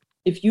football,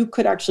 if you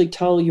could actually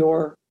tell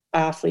your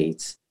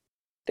athletes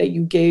that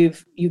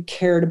you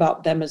cared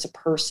about them as a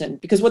person,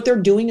 because what they're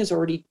doing is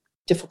already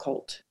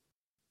difficult.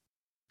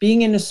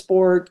 Being in a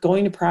sport,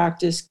 going to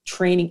practice,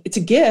 training, it's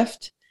a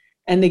gift,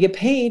 and they get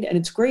paid, and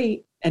it's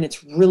great, and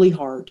it's really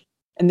hard.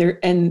 And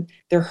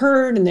they're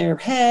hurt, and their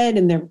head,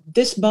 and they're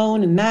this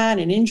bone and that,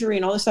 and injury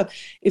and all this stuff.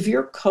 If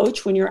your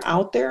coach, when you're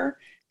out there,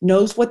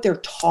 knows what they're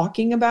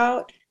talking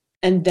about,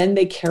 and then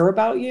they care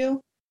about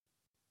you,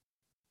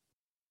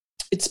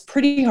 it's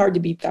pretty hard to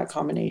beat that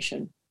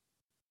combination.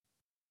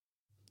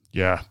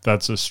 Yeah,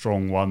 that's a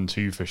strong one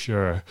too, for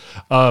sure.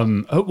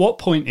 At what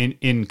point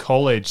in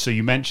college, so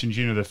you mentioned,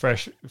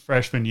 the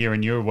freshman year,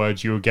 in your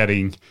words, you were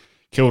getting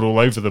killed all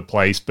over the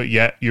place, but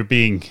yet you're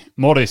being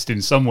modest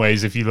in some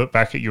ways if you look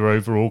back at your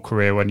overall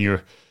career when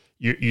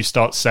you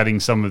start setting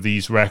some of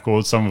these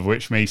records, some of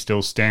which may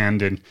still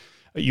stand, and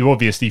you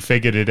obviously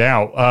figured it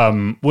out.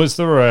 Was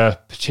there a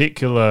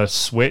particular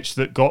switch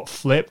that got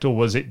flipped, or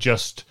was it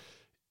just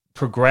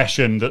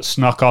progression that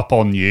snuck up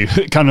on you?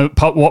 Kind of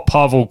what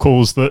Pavel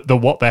calls the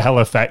what the hell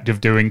effect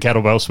of doing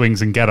kettlebell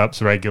swings and get-ups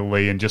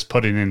regularly and just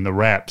putting in the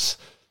reps.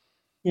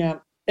 Yeah,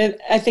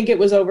 I think it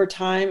was over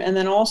time. And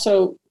then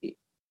also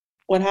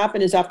what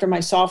happened is, after my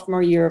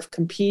sophomore year of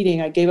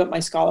competing, I gave up my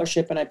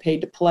scholarship and I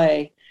paid to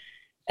play.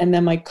 And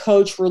then my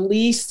coach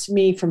released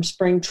me from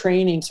spring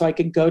training so I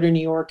could go to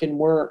New York and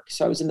work.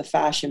 So I was in the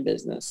fashion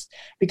business,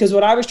 because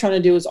what I was trying to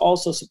do is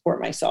also support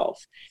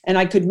myself. And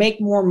I could make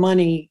more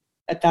money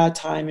at that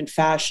time in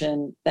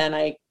fashion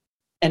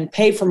and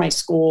pay for my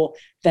school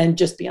than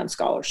just be on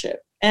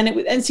scholarship. And it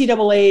was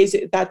NCAA's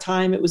at that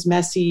time. It was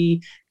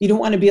messy. You don't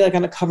want to be like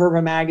on the cover of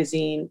a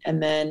magazine.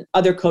 And then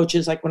other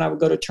coaches, like when I would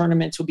go to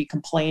tournaments, would be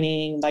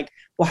complaining like,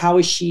 well, how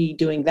is she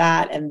doing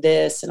that and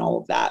this and all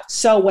of that?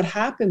 So what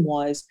happened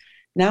was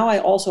now I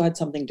also had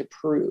something to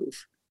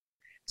prove.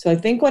 So I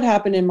think what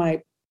happened in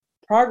my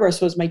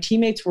progress was my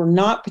teammates were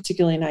not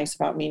particularly nice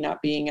about me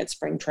not being at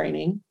spring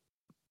training.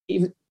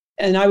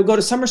 And I would go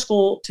to summer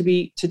school to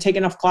take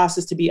enough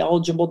classes to be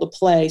eligible to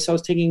play. So I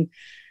was taking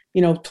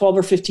 12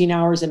 or 15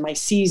 hours in my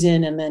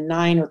season and then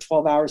 9 or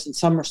 12 hours in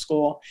summer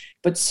school.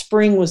 But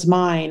spring was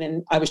mine.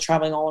 And I was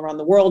traveling all around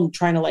the world and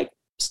trying to like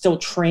still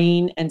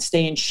train and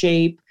stay in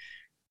shape.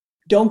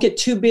 Don't get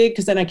too big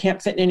because then I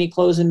can't fit in any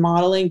clothes in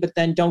modeling, but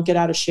then don't get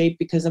out of shape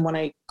because then when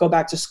I go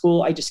back to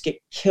school, I just get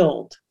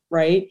killed,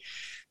 right?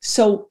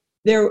 So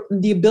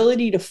the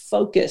ability to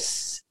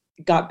focus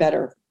got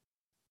better.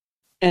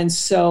 And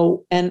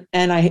so,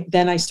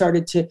 I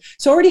started to,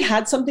 so I already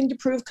had something to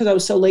prove because I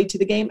was so late to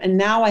the game. And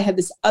now I had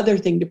this other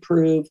thing to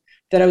prove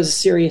that I was a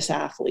serious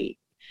athlete.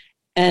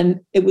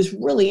 And it was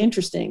really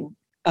interesting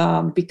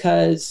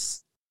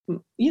because,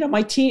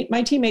 my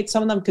teammates,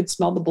 some of them could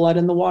smell the blood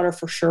in the water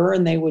for sure.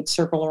 And they would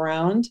circle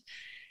around,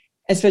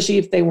 especially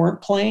if they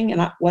weren't playing.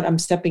 And what I'm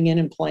stepping in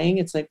and playing,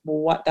 it's like, well,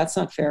 what? That's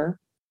not fair.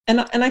 And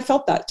I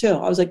felt that too.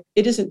 I was like,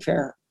 it isn't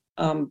fair.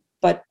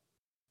 But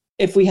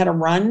if we had a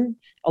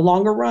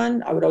longer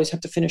run, I would always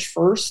have to finish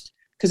first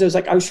because it was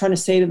like I was trying to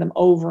say to them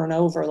over and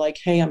over, like,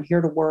 hey, I'm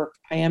here to work.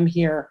 I am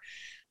here.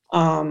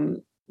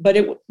 But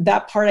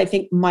that part, I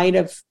think, might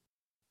have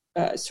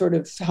sort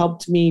of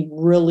helped me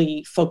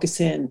really focus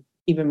in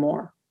even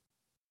more.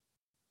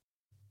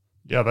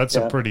 Yeah, that's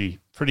a pretty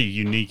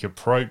unique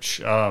approach.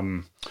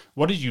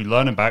 What did you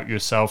learn about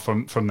yourself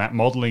from that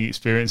modeling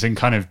experience and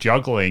kind of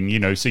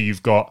juggling? So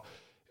you've got,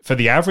 for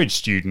the average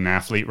student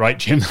athlete, right,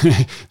 Jim,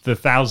 the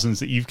thousands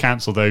that you've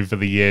canceled over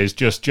the years,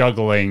 just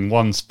juggling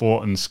one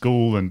sport and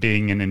school and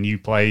being in a new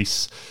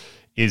place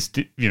is,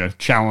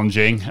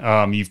 challenging.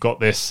 You've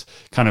got this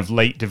kind of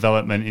late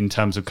development in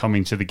terms of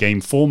coming to the game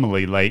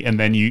formally late. And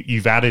then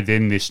you've added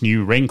in this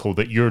new wrinkle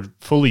that you're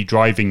fully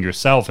driving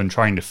yourself and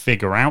trying to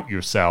figure out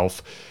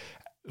yourself.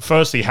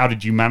 Firstly, how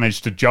did you manage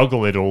to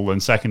juggle it all?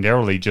 And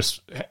secondarily,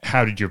 just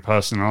how did your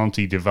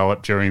personality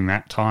develop during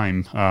that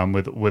time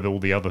with all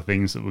the other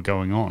things that were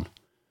going on?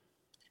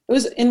 It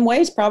was in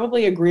ways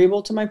probably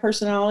agreeable to my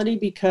personality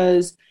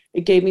because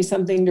it gave me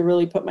something to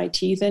really put my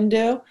teeth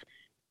into.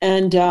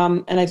 And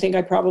I think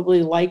I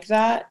probably like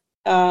that.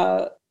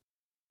 And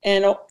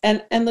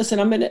listen,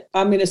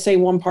 I'm gonna say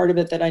one part of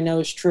it that I know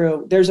is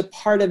true. There's a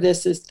part of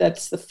this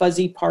that's the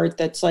fuzzy part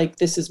that's like,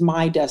 this is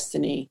my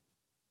destiny.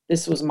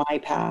 This was my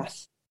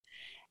path.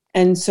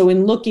 And so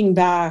in looking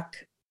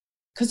back,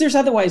 because there's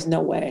otherwise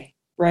no way,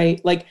 right?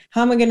 Like,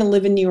 how am I going to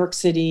live in New York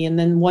City? And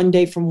then one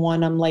day from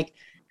one, I'm like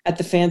at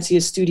the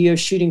fanciest studio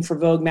shooting for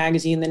Vogue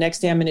magazine. The next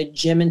day I'm in a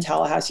gym in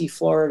Tallahassee,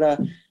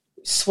 Florida,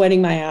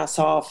 sweating my ass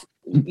off,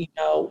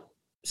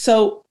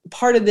 So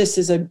part of this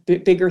is a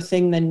bigger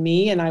thing than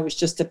me. And I was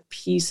just a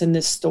piece in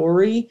this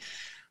story.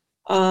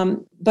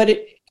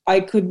 But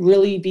I could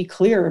really be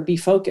clear and be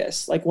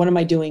focused. Like, what am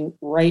I doing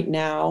right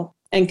now?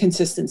 And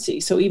consistency.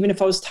 So even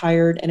if I was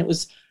tired and it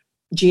was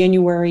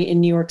January in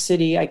New York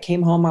City, I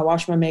came home, I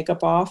washed my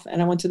makeup off, and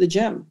I went to the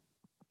gym.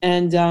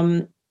 And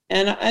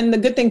the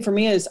good thing for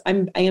me is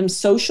I am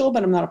social,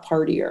 but I'm not a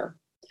partier.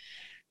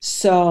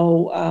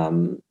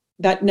 So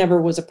that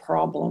never was a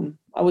problem.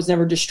 I was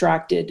never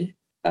distracted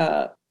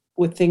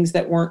with things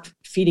that weren't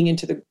feeding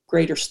into the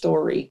greater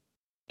story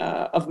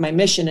of my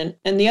mission.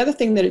 And the other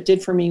thing that it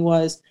did for me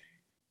was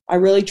I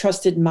really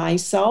trusted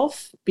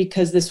myself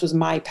because this was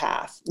my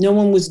path. No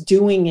one was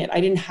doing it. I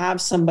didn't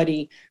have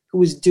somebody who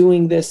was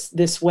doing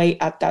this way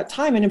at that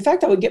time. And in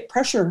fact, I would get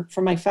pressure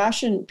from my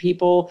fashion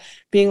people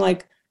being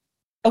like,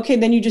 okay,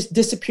 then you just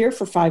disappear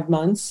for 5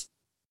 months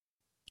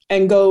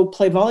and go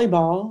play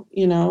volleyball,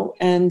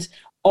 and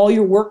all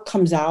your work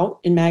comes out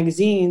in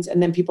magazines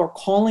and then people are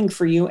calling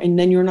for you and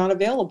then you're not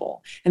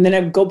available. And then I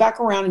would go back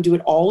around and do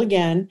it all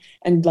again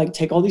and like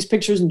take all these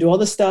pictures and do all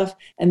this stuff.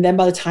 And then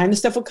by the time the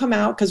stuff would come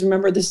out, because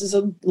remember, this is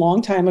a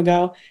long time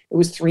ago, it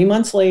was 3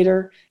 months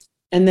later.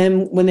 And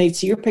then when they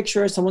see your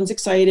picture, someone's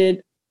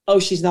excited. Oh,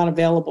 she's not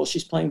available.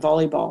 She's playing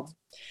volleyball.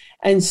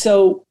 And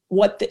so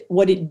what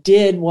it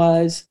did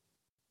was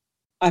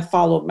I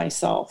followed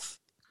myself.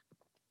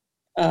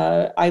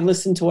 I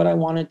listened to what I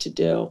wanted to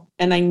do.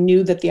 And I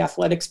knew that the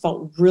athletics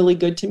felt really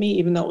good to me,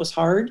 even though it was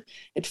hard.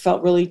 It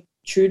felt really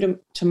true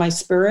to my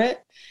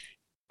spirit.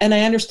 And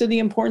I understood the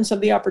importance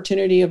of the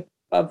opportunity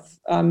of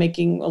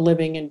making a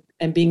living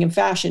and being in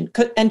fashion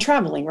and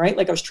traveling, right?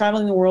 Like I was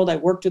traveling the world. I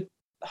worked with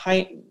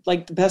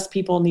the best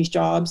people in these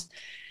jobs.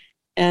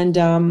 And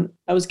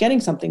I was getting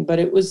something, but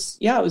it was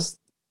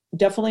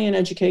definitely an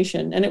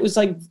education. And it was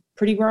like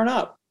pretty grown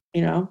up,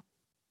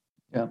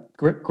 Yeah,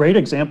 great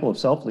example of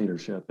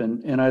self-leadership.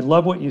 And I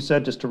love what you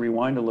said, just to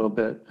rewind a little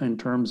bit in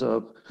terms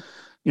of,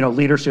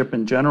 leadership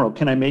in general.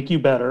 Can I make you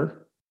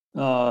better?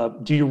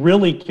 Do you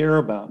really care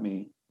about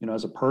me,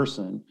 as a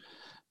person?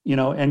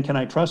 And can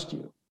I trust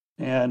you?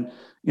 And,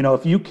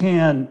 if you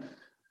can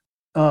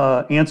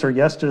answer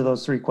yes to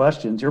those three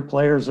questions, your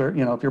players are,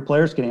 if your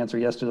players can answer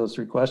yes to those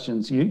three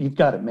questions, you've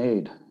got it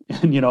made.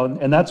 And,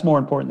 and that's more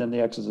important than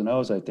the X's and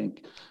O's, I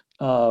think.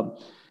 And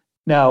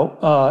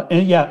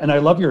I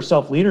love your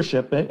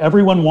self-leadership.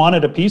 Everyone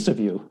wanted a piece of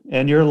you,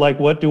 and you're like,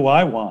 what do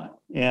I want?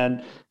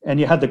 And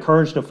you had the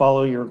courage to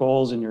follow your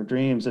goals and your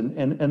dreams.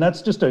 And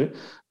that's just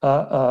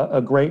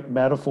a great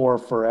metaphor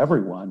for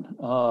everyone.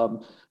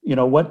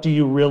 What do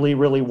you really,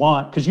 really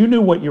want? Because you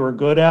knew what you were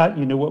good at,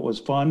 you knew what was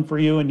fun for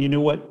you, and you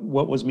knew what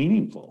was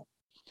meaningful.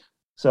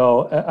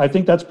 So I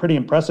think that's pretty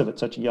impressive at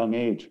such a young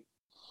age.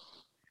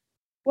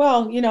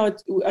 Well,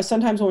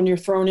 sometimes when you're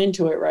thrown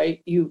into it,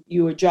 right,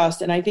 you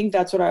adjust. And I think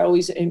that's what I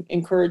always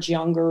encourage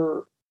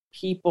younger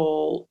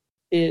people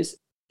is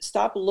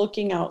stop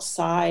looking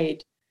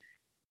outside.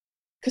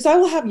 Because I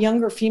will have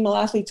younger female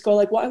athletes go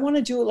like, well, I want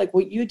to do it like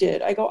what you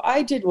did. I go,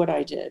 I did what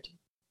I did.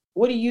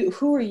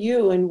 Who are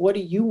you and what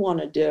do you want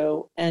to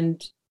do?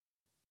 And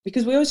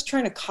because we're always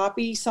trying to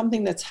copy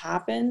something that's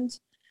happened.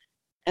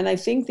 And I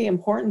think the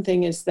important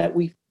thing is that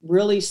we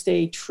really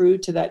stay true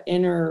to that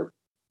inner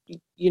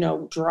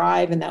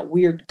drive and that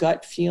weird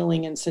gut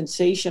feeling and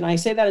sensation. I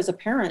say that as a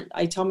parent.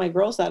 I tell my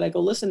girls that. I go,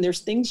 listen, there's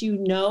things you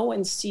know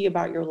and see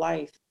about your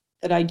life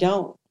that I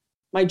don't.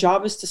 My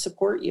job is to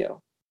support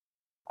you.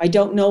 I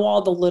don't know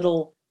all the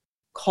little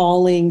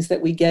callings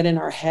that we get in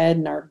our head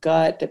and our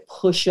gut that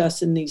push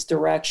us in these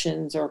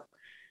directions,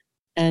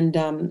 and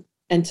to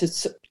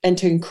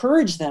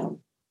encourage them,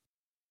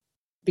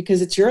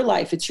 because it's your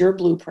life, it's your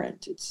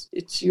blueprint,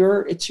 it's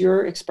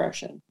your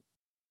expression.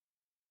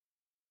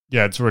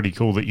 Yeah, it's really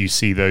cool that you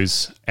see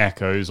those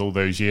echoes all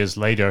those years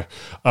later.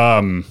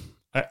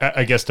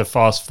 I guess to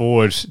fast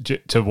forward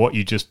to what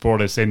you just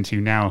brought us into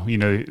now,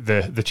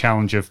 the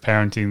challenge of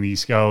parenting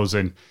these girls,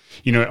 and,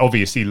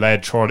 obviously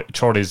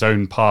trod his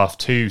own path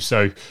too.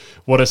 So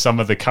what are some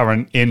of the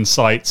current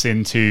insights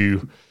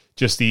into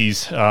just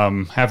these,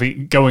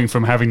 going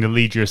from having to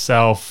lead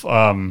yourself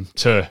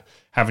to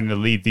having to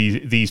lead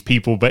these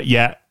people, but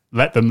yet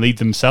let them lead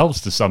themselves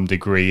to some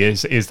degree?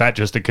 Is that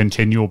just a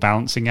continual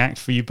balancing act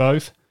for you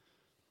both?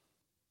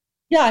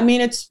 Yeah, I mean,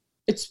 it's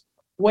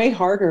way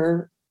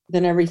harder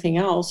than everything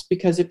else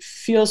because it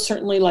feels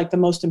certainly like the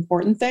most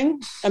important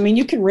thing. I mean,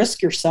 you can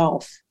risk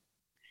yourself.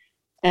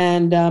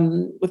 And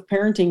with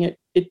parenting,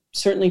 it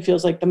certainly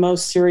feels like the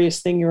most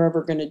serious thing you're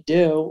ever going to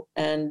do.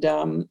 And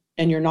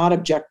you're not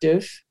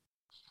objective.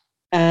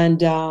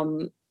 And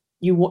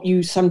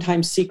you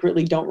sometimes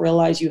secretly don't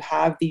realize you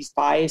have these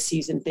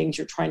biases and things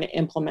you're trying to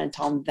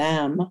implement on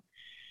them.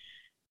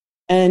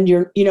 And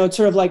it's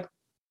sort of like,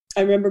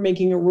 I remember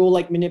making a rule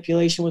like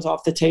manipulation was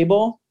off the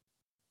table.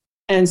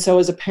 And so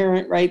as a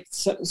parent, right,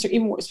 so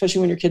even especially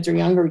when your kids are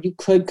younger, you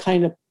could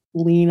kind of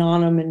lean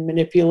on them and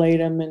manipulate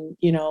them. And,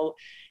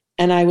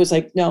 and I was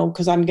like, no,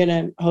 because I'm going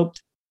to hope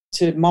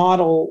to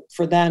model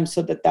for them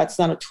so that that's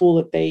not a tool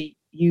that they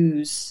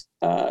use,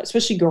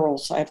 especially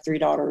girls. I have 3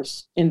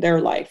 daughters in their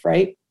life,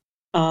 right?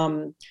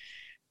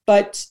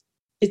 But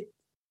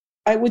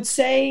I would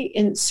say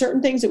in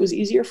certain things, it was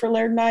easier for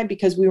Laird and I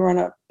because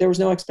there was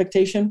no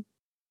expectation.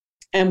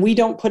 And we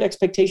don't put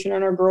expectation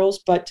on our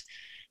girls, but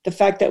the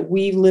fact that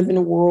we live in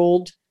a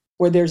world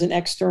where there's an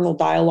external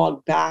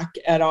dialogue back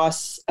at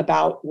us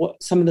about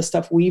what some of the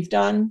stuff we've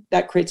done,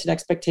 that creates an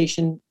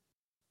expectation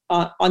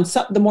on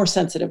the more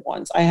sensitive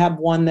ones. I have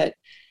one that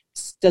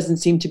doesn't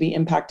seem to be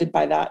impacted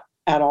by that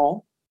at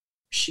all.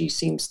 She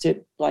seems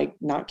to like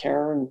not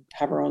care and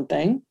have her own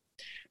thing,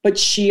 but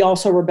she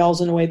also rebels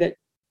in a way that,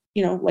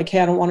 like, hey,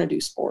 I don't want to do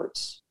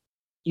sports.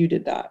 You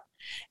did that.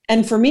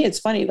 And for me, it's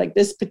funny, like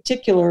this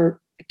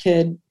particular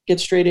kid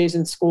gets straight A's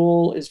in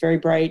school, is very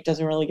bright,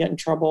 doesn't really get in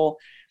trouble.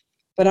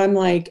 But I'm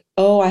like,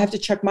 oh, I have to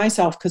check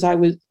myself because I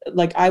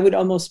would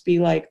almost be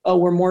like, oh,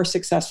 we're more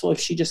successful if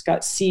she just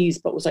got C's,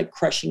 but was like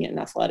crushing it in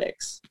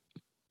athletics.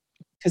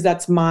 Because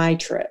that's my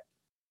trip.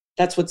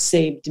 That's what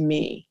saved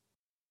me.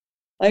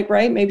 Like,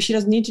 right? Maybe she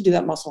doesn't need to do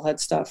that musclehead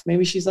stuff.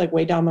 Maybe she's like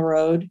way down the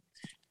road.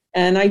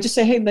 And I just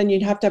say, hey, then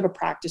you'd have to have a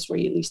practice where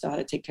you at least know how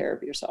to take care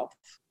of yourself.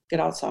 Get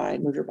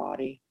outside, move your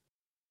body.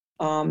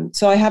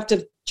 So I have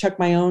to check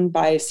my own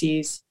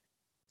biases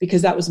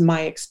because that was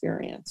my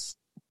experience.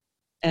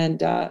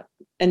 And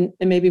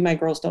maybe my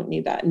girls don't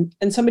need that.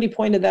 And somebody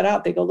pointed that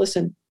out. They go,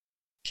 listen,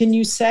 can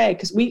you say,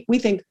 because we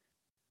think,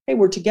 hey,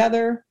 we're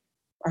together,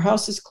 our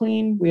house is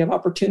clean, we have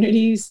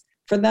opportunities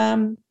for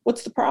them.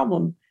 What's the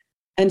problem?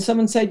 And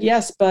someone said,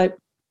 yes, but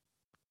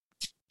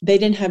they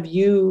didn't have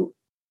you.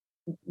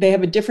 They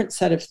have a different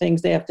set of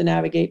things they have to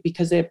navigate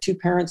because they have 2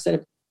 parents that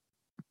have,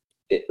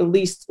 at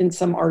least in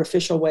some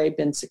artificial way,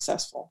 been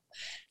successful.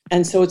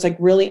 And so it's like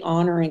really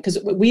honoring, because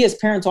we as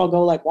parents all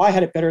go like, well, I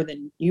had it better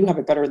than you have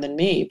it better than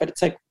me. But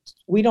it's like,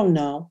 we don't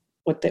know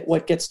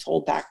what gets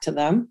told back to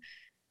them.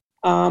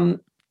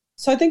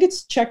 So I think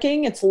it's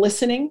checking, it's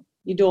listening.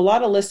 You do a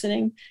lot of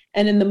listening.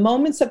 And in the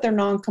moments that they're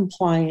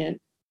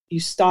non-compliant, you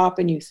stop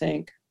and you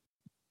think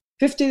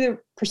 50%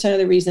 of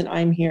the reason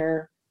I'm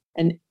here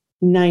and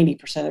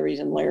 90% of the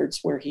reason Laird's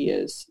where he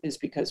is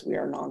because we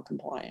are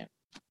non-compliant.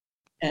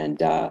 And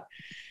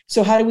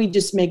so how do we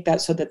just make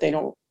that so that they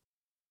don't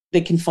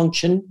they can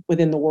function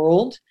within the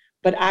world,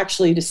 but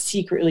actually to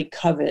secretly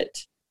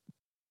covet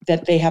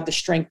that they have the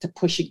strength to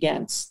push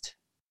against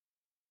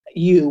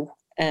you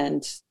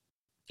and,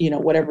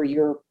 whatever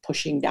you're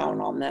pushing down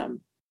on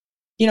them.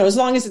 As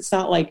long as it's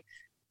not like,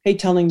 hey,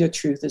 telling the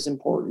truth is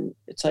important.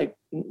 It's like,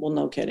 well,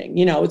 no kidding.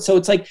 So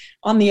it's like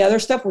on the other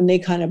stuff, when they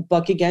kind of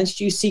buck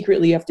against you,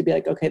 secretly you have to be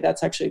like, okay,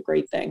 that's actually a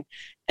great thing.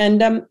 And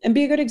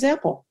be a good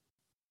example.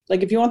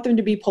 Like if you want them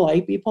to be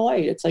polite, be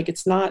polite. It's like,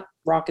 it's not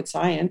rocket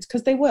science,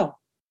 because they will.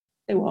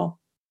 They will.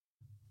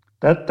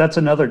 That's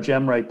another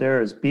gem right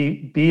there, is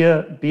be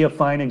a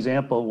fine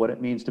example of what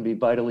it means to be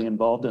vitally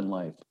involved in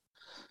life.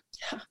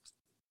 Yeah.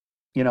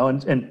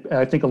 And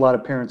I think a lot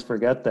of parents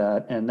forget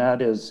that, and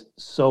that is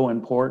so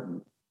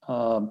important.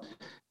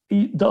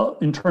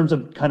 In terms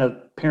of kind of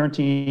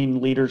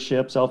parenting,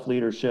 leadership,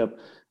 self-leadership,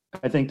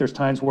 I think there's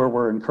times where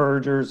we're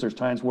encouragers, there's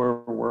times where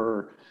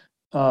we're,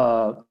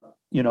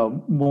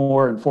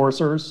 more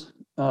enforcers,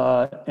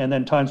 and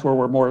then times where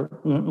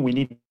we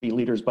need to be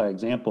leaders by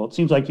example. It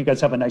seems like you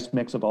guys have a nice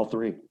mix of all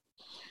three.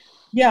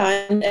 Yeah,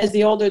 and as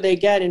the older they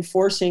get,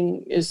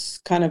 enforcing is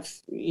kind of,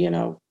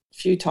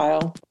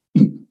 futile.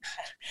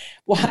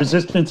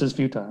 Resistance is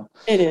futile.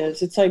 It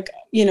is. It's like,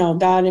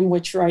 that in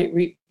which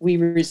we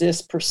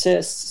resist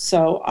persists.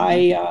 So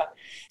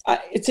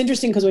it's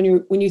interesting, because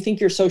when you think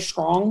you're so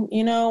strong,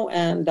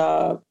 and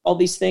all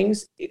these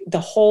things, the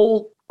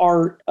whole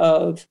art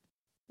of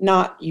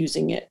not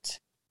using it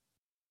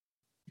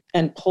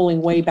and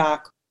pulling way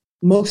back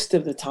most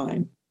of the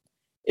time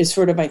is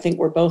sort of, I think,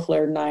 where both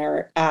Laird and I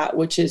are at,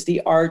 which is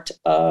the art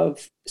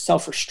of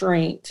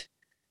self-restraint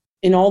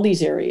in all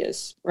these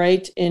areas,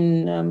 right?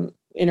 In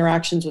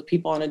interactions with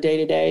people on a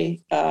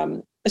day-to-day,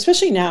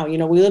 especially now. We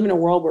live in a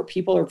world where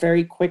people are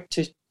very quick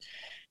to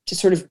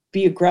sort of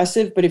be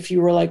aggressive, but if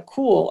you were like,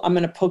 cool, I'm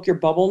going to poke your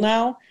bubble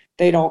now,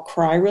 they'd all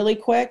cry really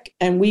quick.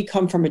 And we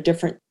come from a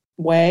different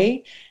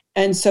way.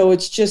 And so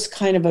it's just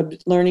kind of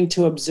learning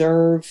to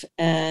observe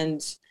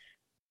and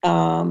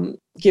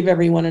give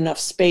everyone enough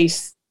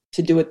space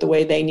to do it the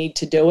way they need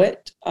to do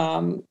it.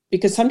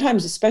 Because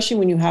sometimes, especially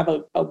when you have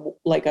a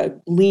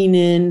lean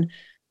in,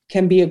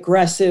 can be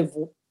aggressive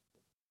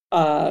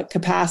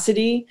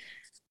capacity,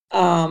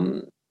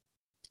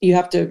 you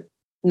have to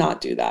not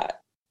do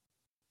that,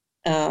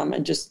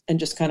 and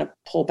just kind of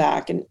pull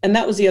back. And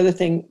that was the other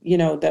thing,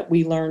 that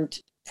we learned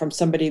from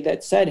somebody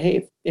that said,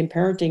 hey, in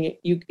parenting,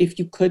 if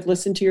you could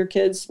listen to your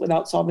kids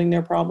without solving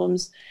their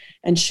problems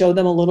and show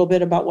them a little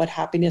bit about what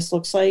happiness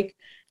looks like,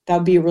 that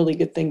would be a really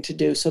good thing to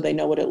do, so they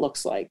know what it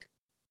looks like.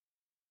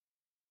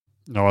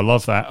 No, I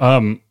love that.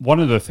 One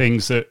of the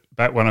things that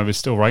back when I was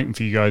still writing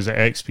for you guys at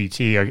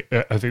XPT,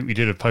 I think we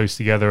did a post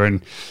together,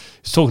 and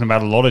it's talking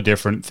about a lot of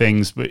different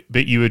things, but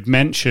you had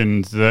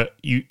mentioned that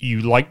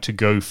you like to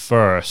go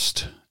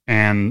first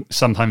and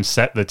sometimes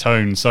set the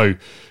tone. So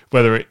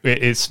whether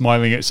it's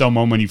smiling at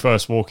someone when you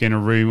first walk in a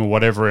room or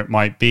whatever it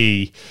might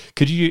be,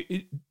 could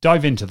you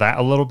dive into that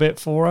a little bit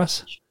for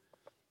us?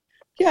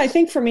 Yeah, I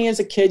think for me as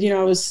a kid,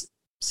 I was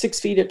 6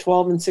 feet at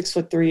 12 and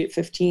 6'3" at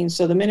 15.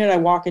 So the minute I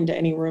walk into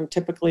any room,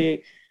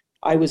 typically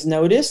I was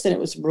noticed, and it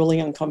was really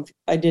uncomfortable.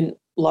 I didn't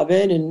love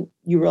it. And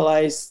you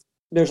realize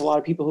there's a lot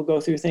of people who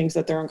go through things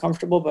that they're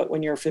uncomfortable, but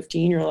when you're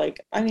 15, you're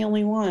like, I'm the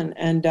only one.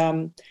 And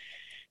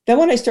then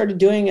what I started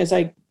doing as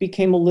I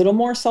became a little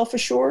more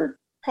self-assured,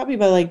 probably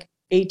by like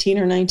 18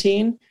 or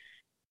 19,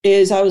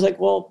 is I was like,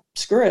 well,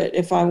 screw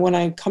it. When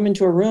I come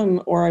into a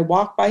room or I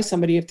walk by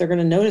somebody, if they're going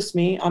to notice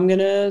me, I'm going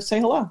to say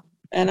hello.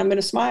 And I'm going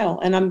to smile,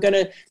 and I'm going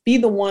to be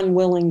the one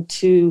willing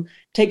to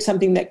take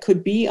something that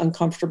could be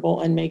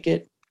uncomfortable and make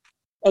it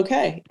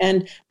okay.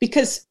 And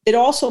because it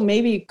also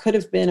maybe could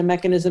have been a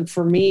mechanism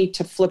for me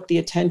to flip the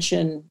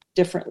attention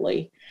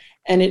differently.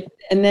 And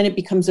then it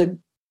becomes a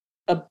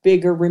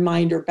bigger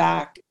reminder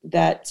back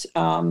that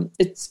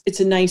it's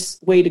a nice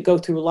way to go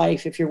through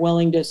life if you're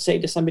willing to say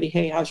to somebody,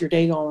 hey, how's your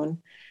day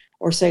going?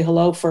 Or say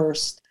hello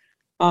first,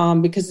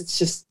 because it's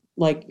just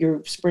like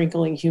you're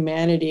sprinkling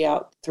humanity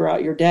out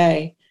throughout your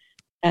day.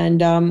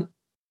 And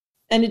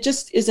it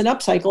just is an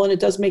upcycle, and it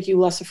does make you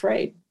less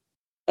afraid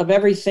of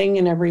everything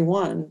and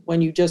everyone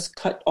when you just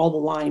cut all the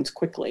lines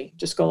quickly.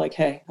 Just go like,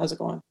 hey, how's it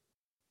going?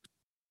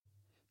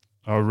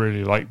 I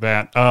really like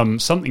that.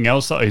 Something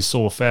else that I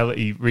saw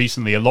fairly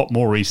recently, a lot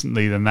more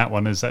recently than that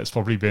one, is that's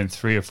probably been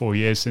 3 or 4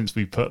 years since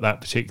we put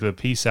that particular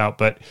piece out.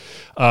 But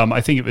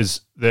I think it was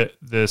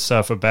the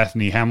surfer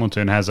Bethany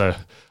Hamilton has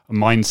a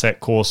mindset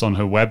course on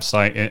her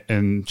website,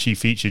 and she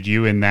featured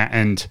you in that.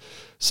 And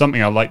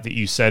something I like that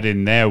you said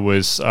in there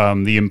was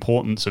the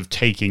importance of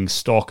taking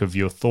stock of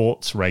your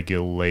thoughts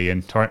regularly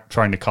and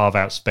trying to carve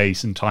out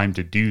space and time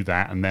to do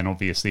that. And then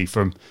obviously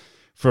from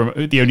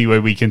the only way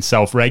we can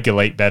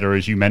self-regulate better,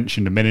 as you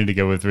mentioned a minute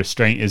ago with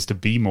restraint, is to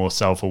be more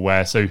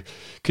self-aware. So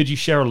could you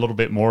share a little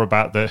bit more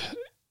about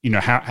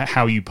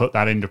how you put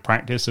that into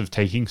practice of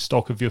taking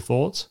stock of your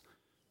thoughts?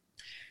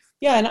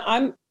 Yeah,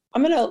 and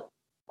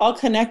I'll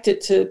connect it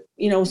to,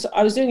 so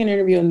I was doing an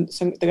interview, and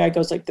the guy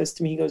goes like this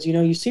to me. He goes,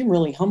 you seem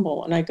really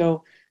humble. And I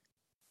go,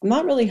 I'm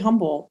not really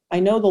humble.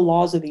 I know the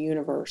laws of the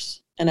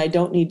universe, and I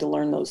don't need to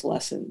learn those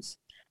lessons.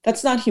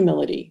 That's not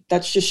humility.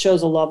 That just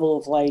shows a level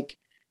of like,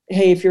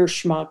 hey, if you're a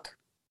schmuck,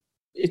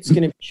 it's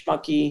going to be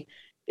schmucky.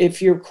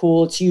 If you're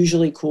cool, it's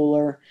usually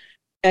cooler.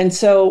 And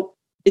so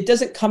it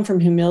doesn't come from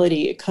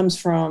humility. It comes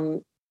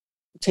from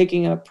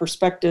taking a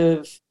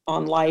perspective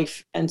on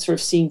life and sort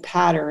of seeing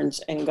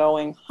patterns and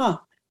going,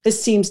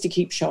 this seems to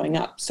keep showing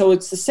up. So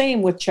it's the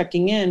same with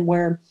checking in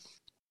where,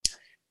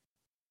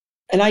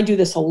 and I do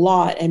this a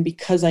lot. And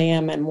because I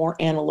am a more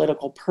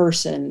analytical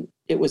person,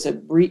 it's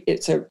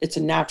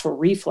a natural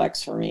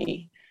reflex for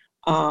me.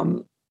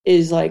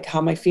 Is like, how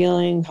am I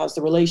feeling? How's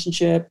the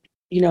relationship?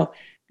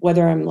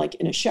 Whether I'm like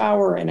in a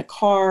shower, in a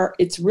car,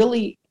 it's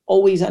really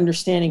always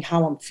understanding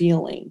how I'm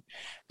feeling,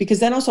 because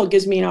then also it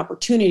gives me an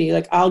opportunity.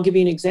 Like, I'll give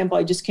you an example.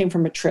 I just came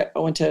from a trip. I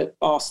went to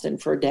Austin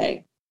for a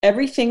day.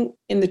 Everything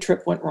in the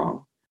trip went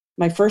wrong.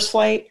 My first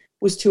flight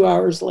was 2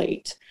 hours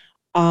late.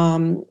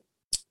 When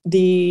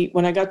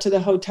I got to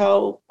the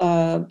hotel,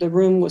 the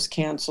room was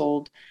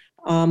canceled.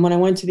 When I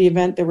went to the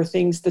event, there were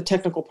things, the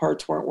technical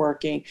parts weren't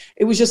working.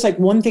 It was just like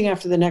one thing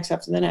after the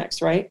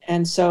next, right?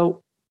 And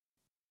so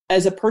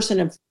as a person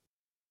of,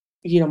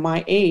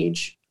 my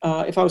age,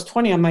 if I was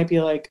 20, I might be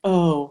like,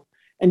 oh,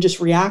 and just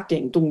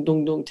reacting dung,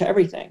 dung, dung to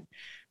everything.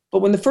 But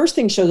when the first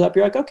thing shows up,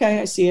 you're like,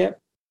 okay, I see it.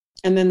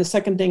 And then the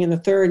second thing and the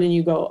third, and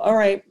you go, all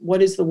right,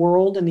 what is the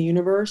world and the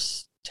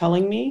universe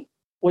telling me?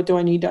 What do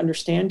I need to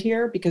understand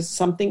here? Because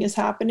something is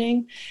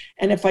happening.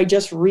 And if I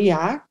just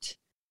react,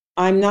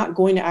 I'm not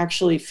going to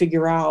actually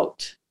figure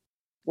out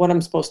what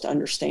I'm supposed to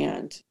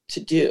understand to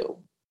do.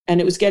 And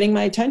it was getting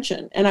my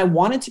attention. And I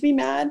wanted to be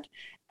mad.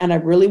 And I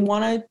really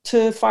wanted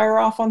to fire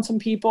off on some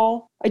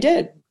people. I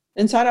did.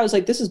 Inside, I was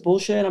like, this is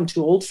bullshit. I'm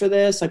too old for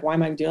this. Like, why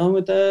am I dealing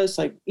with this?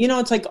 Like,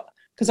 it's like,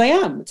 because I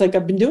am. It's like,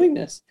 I've been doing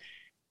this.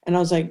 And I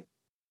was like,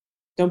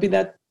 don't be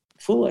that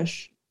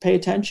foolish. Pay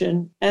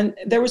attention. And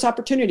there was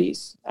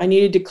opportunities. I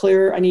need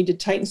to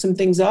tighten some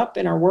things up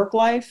in our work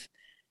life.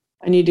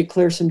 I need to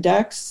clear some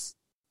decks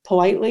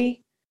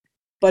politely.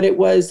 But it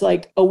was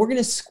like, oh, we're going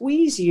to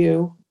squeeze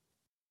you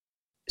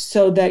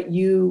so that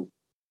you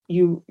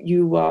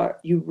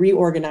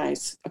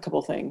reorganize a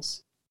couple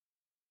things.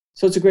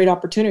 So it's a great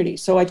opportunity.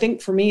 So I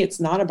think for me, it's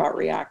not about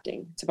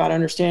reacting. It's about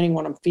understanding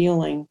what I'm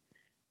feeling.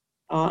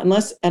 And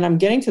I'm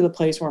getting to the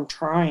place where I'm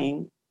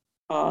trying,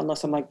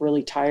 unless I'm like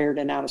really tired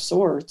and out of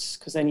sorts,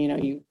 because then,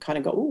 you kind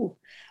of go,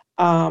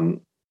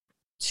 ooh,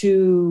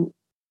 to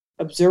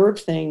observe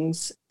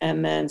things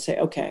and then say,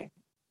 okay,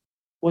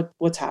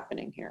 what's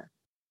happening here?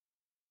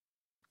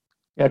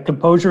 Yeah,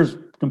 composure's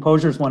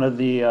one of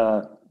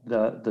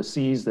the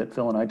C's that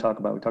Phil and I talk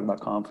about. We talk about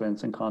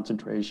confidence and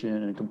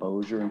concentration and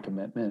composure and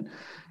commitment.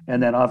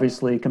 And then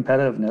obviously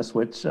competitiveness,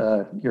 which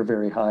you're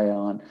very high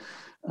on.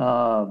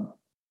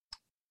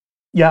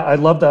 I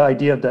love the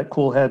idea that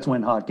cool heads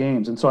win hot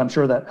games. And so I'm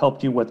sure that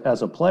helped you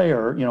as a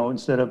player,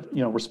 instead of,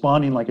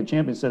 responding like a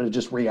champion, instead of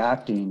just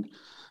reacting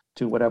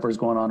to whatever's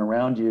going on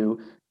around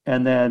you.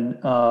 And then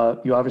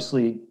you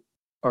obviously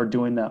are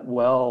doing that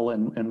well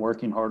and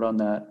working hard on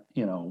that,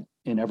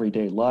 in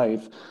everyday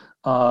life.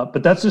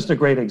 But that's just a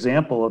great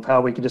example of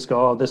how we could just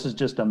go, oh, this is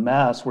just a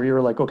mess, where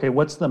you're like, okay,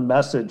 what's the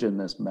message in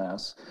this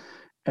mess?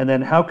 And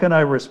then how can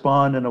I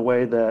respond in a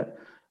way that,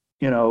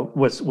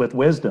 with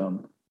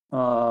wisdom,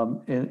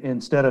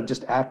 instead of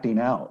just acting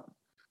out?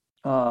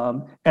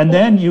 And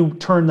then you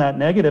turn that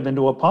negative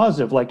into a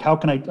positive. Like, how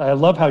can I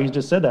love how you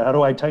just said that. How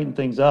do I tighten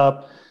things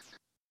up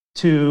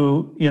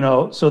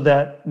to, so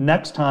that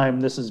next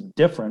time this is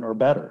different or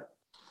better?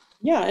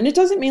 Yeah. And it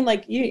doesn't mean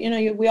like,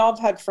 we all have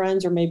had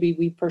friends, or maybe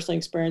we personally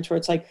experienced where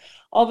it's like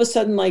all of a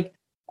sudden, like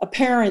a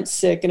parent's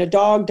sick and a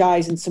dog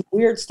dies and some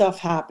weird stuff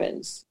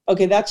happens.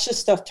 Okay. That's just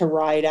stuff to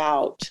ride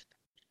out.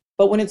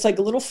 But when it's like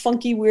a little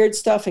funky, weird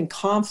stuff and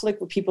conflict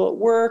with people at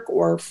work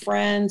or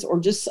friends, or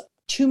just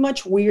too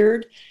much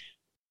weird,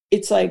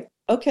 it's like,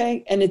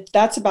 okay. And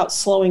that's about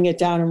slowing it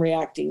down and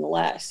reacting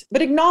less,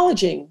 but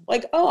acknowledging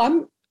like,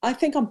 oh, I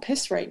think I'm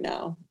pissed right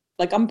now.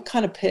 Like, I'm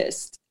kind of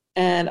pissed,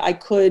 and I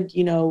could,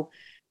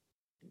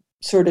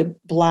 sort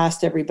of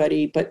blast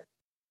everybody, but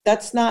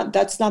that's not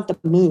the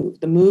move.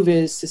 The move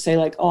is to say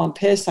like, oh, I'm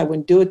pissed. I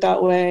wouldn't do it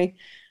that way.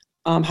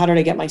 How did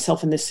I get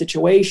myself in this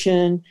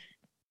situation?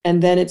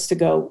 And then it's to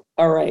go,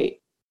 all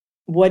right,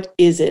 what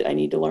is it I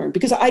need to learn?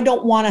 Because I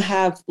don't want to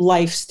have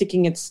life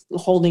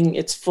holding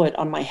its foot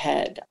on my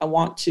head. I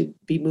want to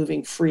be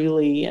moving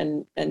freely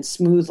and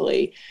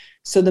smoothly.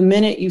 So the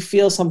minute you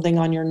feel something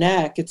on your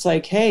neck, it's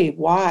like, hey,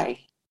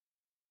 why?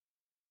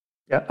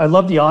 Yeah, I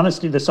love the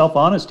honesty, the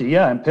self-honesty.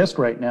 Yeah, I'm pissed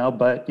right now,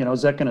 but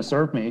is that going to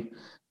serve me?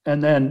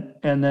 And then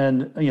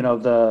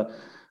the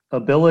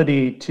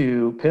ability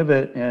to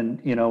pivot and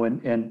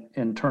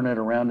and turn it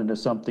around into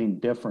something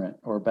different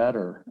or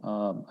better,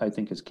 I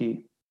think is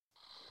key.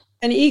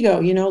 And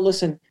ego,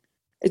 listen,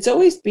 it's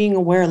always being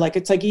aware. Like,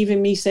 it's like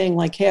even me saying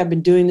like, hey, I've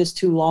been doing this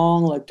too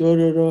long, like, duh,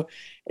 duh, duh.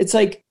 It's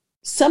like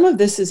some of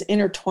this is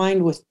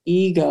intertwined with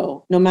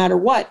ego, no matter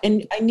what.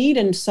 And I need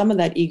in some of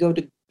that ego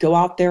to go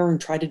out there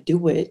and try to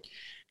do it.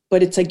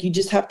 But it's like, you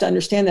just have to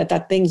understand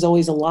that thing's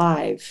always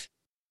alive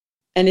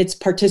and it's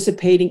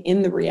participating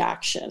in the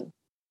reaction.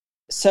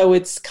 So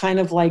it's kind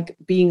of like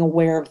being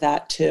aware of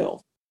that too.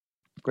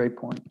 Great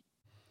point.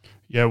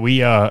 Yeah, we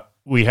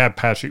had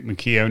Patrick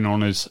McKeown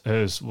on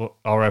as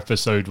our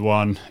episode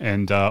 1,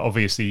 and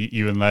obviously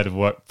you and Led have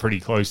worked pretty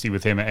closely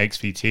with him at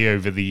XPT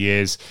over the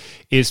years.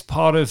 Is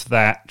part of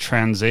that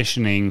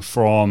transitioning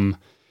from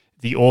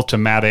the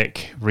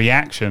automatic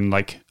reaction,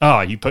 like,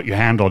 you put your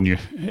hand on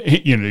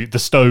the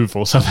stove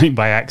or something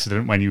by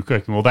accident when you're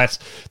cooking. Well,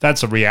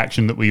 that's a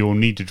reaction that we all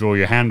need to draw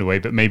your hand away,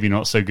 but maybe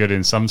not so good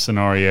in some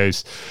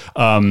scenarios,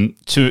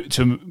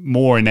 to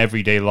more in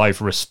everyday life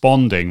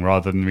responding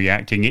rather than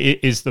reacting.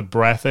 Is the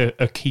breath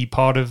a key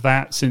part of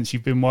that since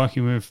you've been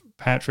working with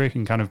Patrick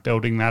and kind of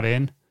building that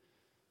in?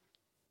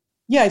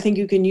 Yeah, I think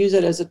you can use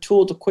it as a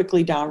tool to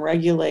quickly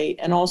downregulate.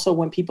 And also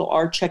when people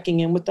are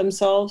checking in with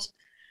themselves,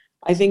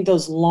 I think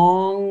those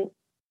long,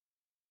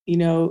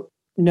 that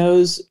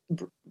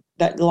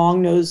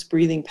long nose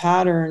breathing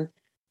pattern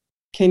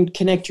can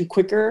connect you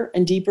quicker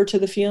and deeper to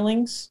the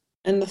feelings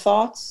and the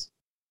thoughts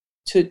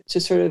to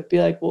sort of be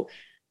like, well,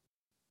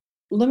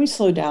 let me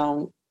slow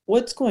down.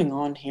 What's going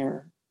on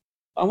here?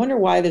 I wonder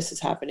why this is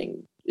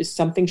happening. Is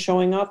something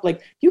showing up?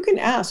 Like, you can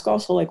ask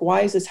also, like,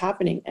 why is this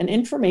happening? And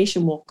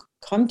information will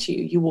come to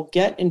you. You will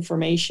get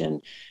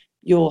information.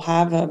 You'll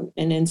have an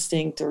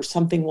instinct, or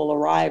something will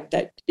arrive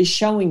that is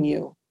showing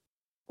you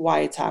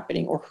why it's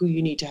happening or who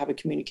you need to have a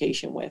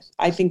communication with.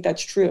 I think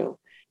that's true.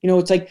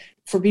 It's like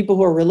for people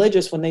who are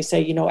religious, when they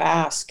say,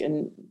 ask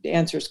and the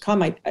answers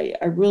come, I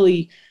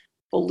really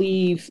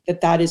believe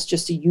that is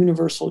just a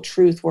universal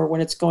truth, where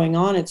when it's going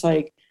on, it's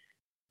like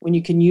when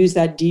you can use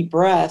that deep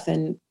breath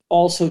and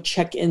also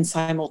check in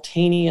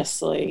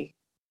simultaneously,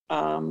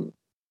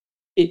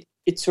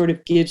 it sort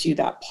of gives you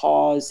that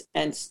pause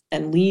and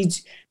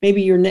leads.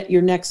 Maybe your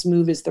next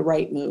move is the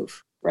right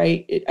move,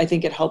 right? I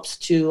think it helps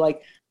to,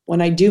 like,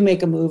 when I do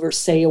make a move or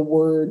say a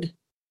word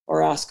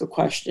or ask a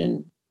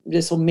question,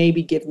 this will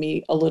maybe give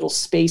me a little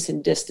space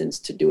and distance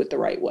to do it the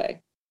right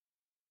way.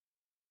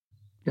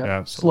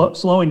 Yeah,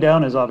 slowing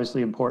down is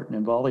obviously important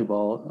in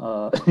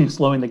volleyball,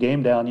 slowing the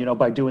game down,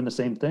 by doing the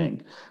same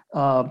thing.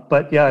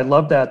 But yeah, I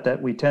love that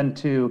we tend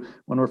to,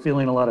 when we're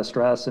feeling a lot of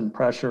stress and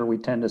pressure, we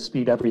tend to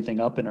speed everything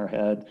up in our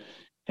head.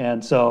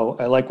 And so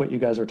I like what you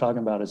guys are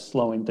talking about, is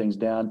slowing things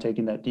down,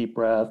 taking that deep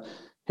breath,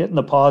 hitting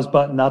the pause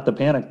button, not the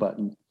panic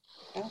button.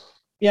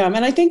 Yeah. I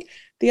mean, I think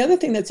the other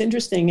thing that's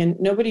interesting, and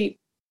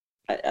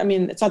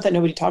it's not that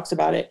nobody talks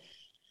about it,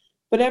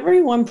 but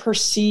everyone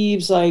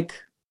perceives like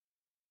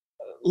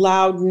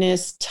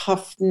loudness,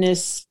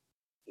 toughness,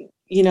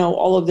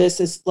 all of this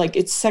is like,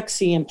 it's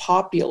sexy and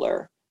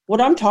popular.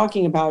 What I'm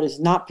talking about is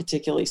not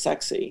particularly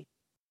sexy.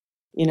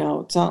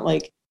 It's not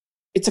like,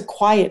 it's a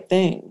quiet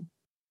thing.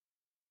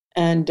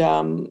 And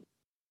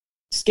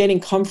just getting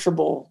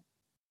comfortable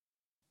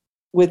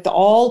with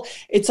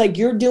it's like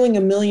you're doing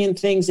a million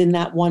things in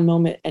that one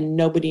moment and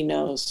nobody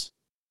knows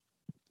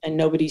and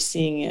nobody's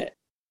seeing it.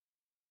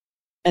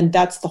 And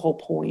that's the whole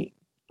point,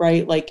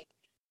 right? Like,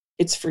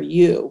 it's for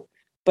you.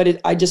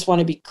 But I just want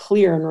to be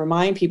clear and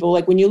remind people,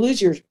 like, when you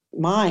lose your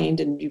mind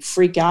and you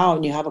freak out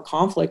and you have a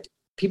conflict,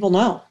 people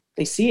know.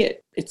 They see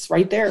it. It's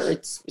right there.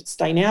 It's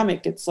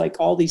dynamic. It's like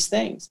all these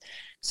things.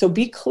 So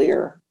be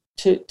clear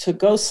to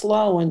go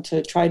slow and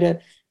to try to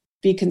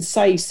be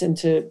concise and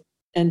to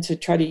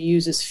try to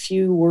use as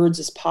few words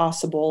as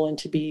possible and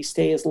to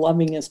stay as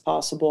loving as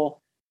possible.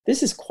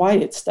 This is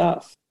quiet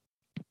stuff.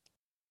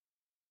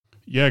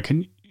 Yeah,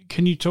 Can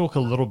you talk a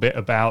little bit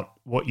about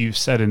what you've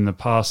said in the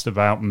past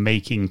about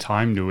making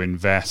time to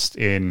invest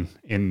in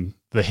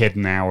the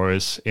hidden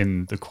hours,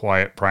 in the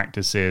quiet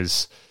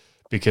practices?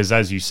 Because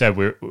as you said,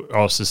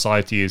 our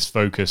society is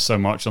focused so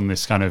much on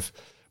this kind of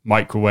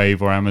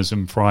microwave or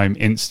Amazon Prime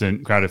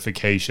instant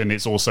gratification.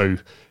 It's also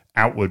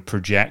outward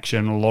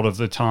projection a lot of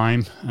the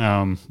time,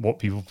 what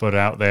people put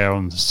out there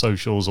on the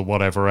socials or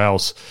whatever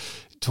else.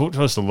 Talk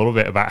to us a little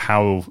bit about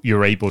how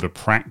you're able to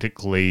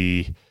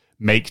practically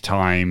make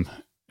time,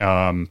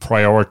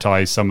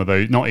 prioritize some of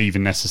those, not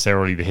even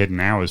necessarily the hidden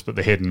hours, but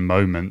the hidden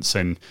moments,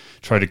 and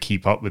try to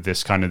keep up with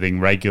this kind of thing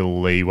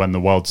regularly when the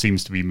world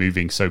seems to be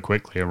moving so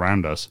quickly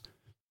around us.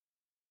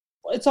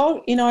 It's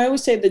all, I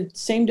always say the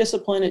same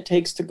discipline it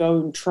takes to go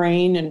and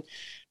train and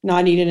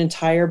not eat an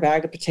entire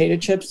bag of potato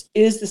chips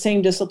is the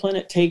same discipline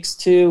it takes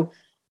to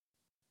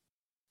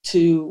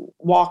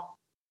walk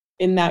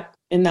in that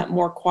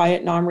more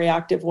quiet,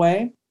 non-reactive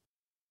way.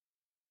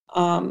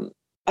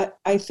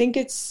 I think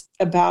it's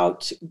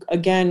about,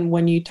 again,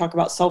 when you talk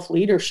about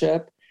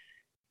self-leadership,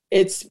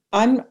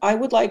 I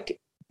would like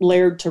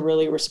Laird to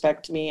really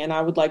respect me, and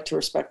I would like to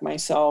respect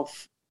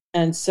myself.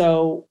 And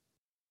so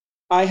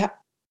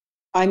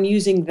I'm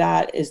using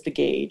that as the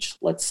gauge,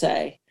 let's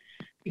say,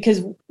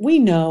 because we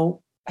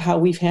know how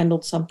we've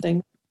handled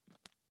something.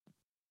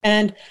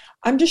 And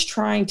I'm just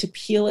trying to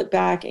peel it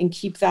back and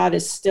keep that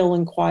as still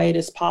and quiet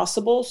as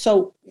possible.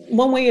 So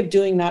one way of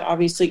doing that,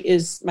 obviously,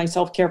 is my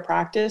self-care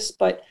practice,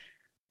 but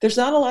there's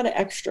not a lot of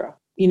extra.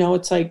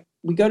 It's like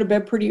we go to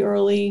bed pretty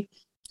early.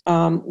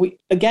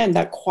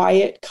 That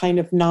quiet kind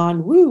of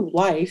non-woo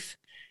life.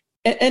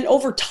 And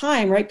over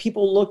time, right,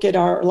 people look at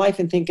our life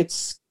and think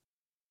it's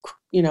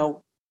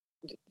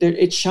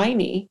it's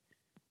shiny,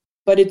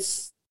 but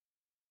it's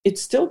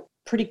still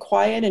pretty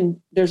quiet, and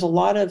there's a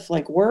lot of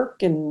like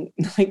work and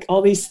like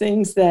all these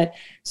things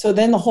so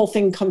then the whole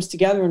thing comes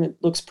together and it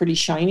looks pretty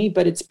shiny,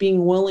 but it's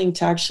being willing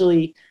to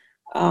actually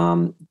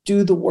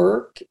do the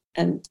work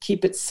and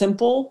keep it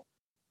simple,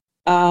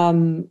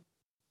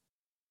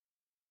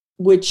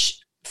 which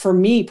for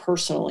me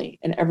personally,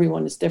 and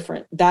everyone is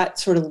different, that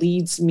sort of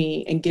leads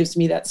me and gives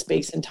me that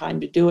space and time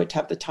to do it, to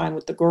have the time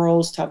with the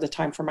girls, to have the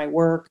time for my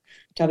work,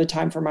 to have the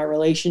time for my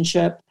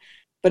relationship.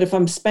 But if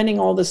I'm spending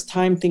all this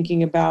time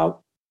thinking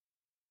about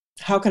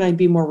how can I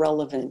be more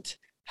relevant,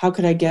 how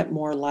could I get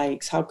more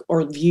likes,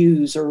 or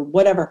views or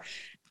whatever,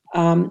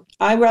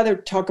 I rather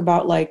talk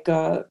about like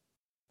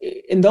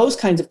in those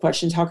kinds of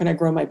questions, how can I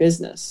grow my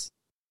business?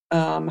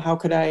 How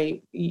could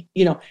I,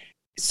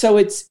 so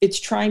it's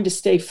trying to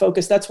stay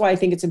focused. That's why I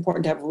think it's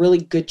important to have really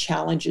good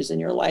challenges in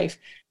your life,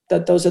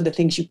 that those are the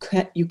things you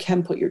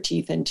can put your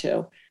teeth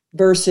into,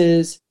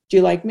 versus, do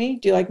you like me?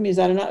 Do you like me? Is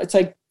that enough? It's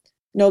like,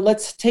 no,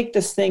 let's take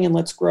this thing and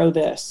let's grow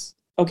this.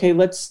 Okay,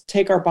 let's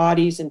take our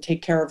bodies and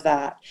take care of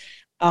that.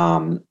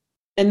 And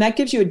that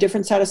gives you a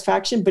different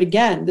satisfaction. But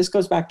again, this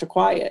goes back to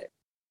quiet.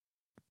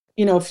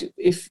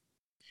 If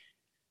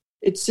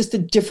it's just a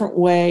different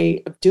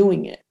way of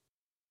doing it.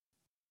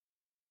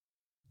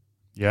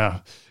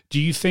 Yeah. Do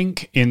you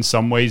think in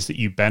some ways that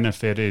you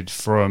benefited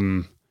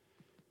from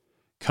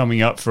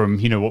coming up from,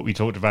 what we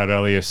talked about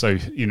earlier? So,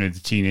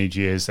 the teenage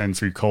years, then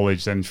through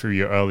college, then through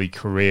your early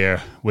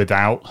career,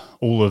 without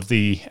all of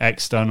the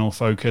external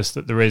focus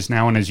that there is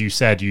now. And as you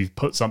said, you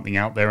put something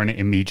out there and it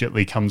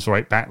immediately comes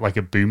right back like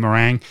a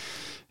boomerang.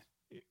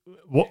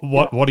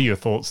 What are your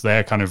thoughts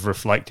there, kind of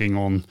reflecting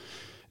on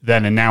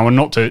then and now? And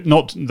not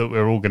that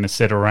we're all going to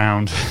sit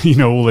around,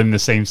 all in the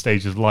same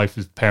stage of life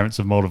as parents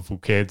of multiple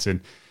kids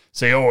and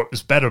say, oh, it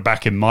was better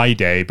back in my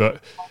day,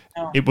 but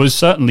it was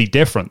certainly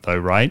different though,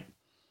 right?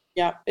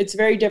 Yeah, it's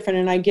very different.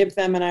 And I give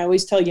them, and I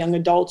always tell young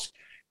adults,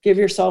 give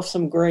yourself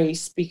some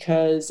grace,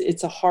 because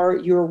it's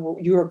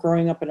you are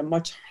growing up in a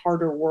much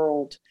harder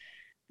world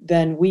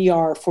than we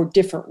are for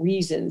different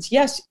reasons.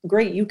 Yes,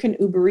 great, you can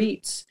Uber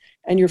Eats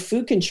and your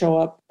food can show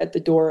up at the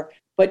door,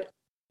 but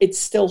it's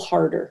still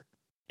harder.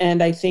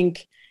 And I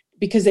think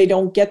because they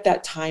don't get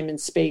that time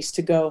and space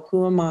to go,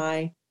 who am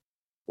I?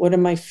 What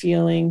am I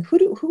feeling? Who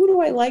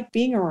do I like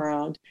being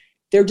around?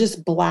 They're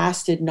just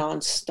blasted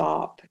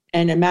nonstop.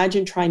 And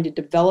imagine trying to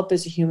develop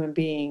as a human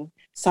being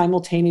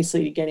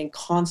simultaneously to getting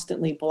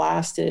constantly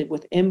blasted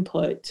with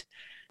input.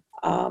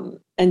 And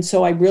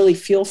so I really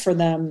feel for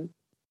them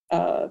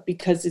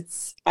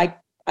because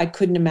I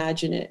couldn't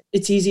imagine it.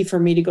 It's easy for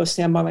me to go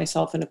stand by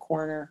myself in a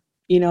corner.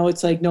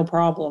 It's like, no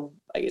problem.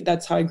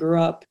 That's how I grew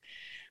up.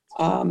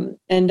 And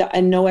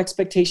no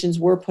expectations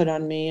were put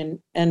on me.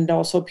 And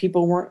also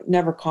people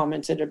never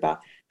commented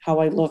about how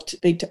I looked.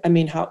 Like,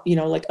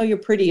 oh, you're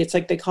pretty. It's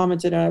like they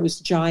commented I was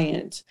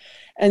giant.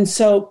 And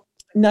so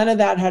none of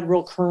that had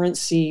real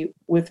currency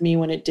with me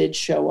when it did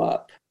show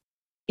up.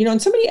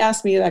 And somebody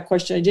asked me that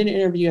question. I did an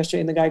interview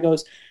yesterday and the guy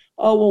goes,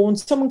 oh, well, when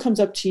someone comes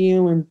up to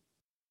you and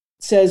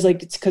says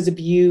like, it's because of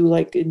you,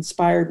 like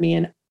inspired me.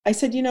 And I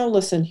said,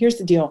 listen, here's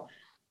the deal.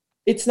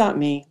 It's not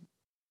me.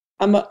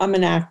 I'm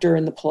an actor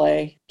in the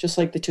play, just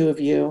like the two of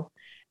you.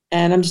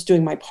 And I'm just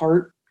doing my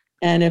part.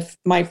 And if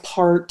my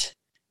part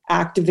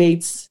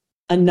activates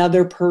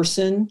another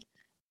person,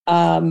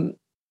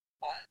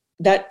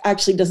 that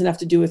actually doesn't have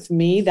to do with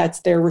me.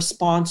 That's their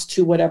response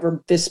to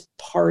whatever this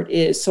part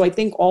is. So I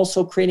think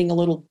also creating a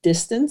little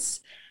distance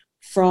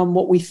from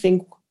what we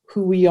think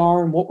who we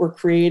are and what we're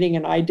creating.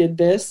 And I did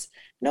this.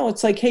 No,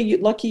 it's like, hey,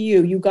 lucky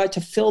you got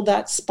to fill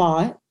that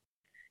spot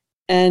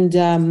and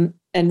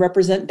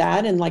represent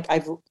that. And like,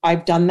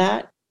 I've done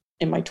that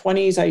in my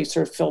 20s. I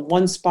sort of filled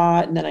one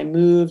spot and then I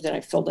moved and I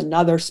filled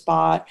another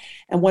spot.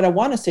 And what I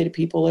want to say to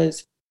people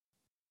is,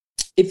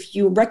 if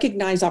you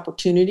recognize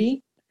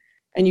opportunity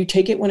and you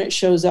take it when it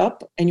shows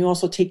up and you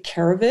also take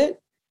care of it,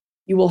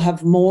 you will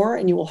have more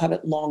and you will have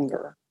it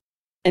longer.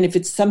 And if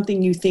it's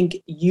something you think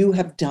you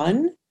have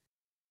done,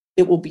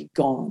 it will be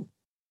gone.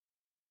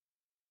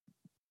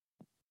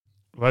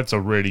 Well, that's a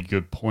really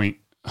good point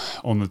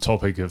on the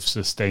topic of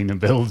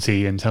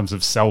sustainability in terms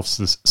of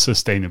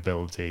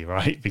self-sustainability,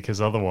 right?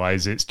 Because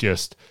otherwise it's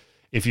just,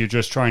 if you're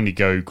just trying to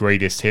go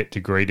greatest hit to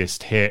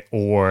greatest hit,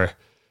 or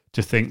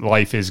to think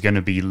life is going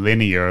to be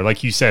linear,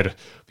 like you said,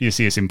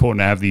 obviously it's important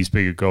to have these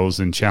bigger goals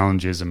and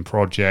challenges and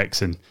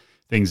projects and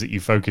things that you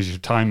focus your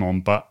time on.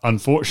 But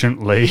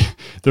unfortunately,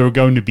 there are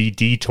going to be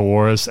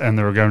detours, and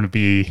there are going to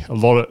be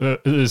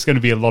there's going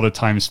to be a lot of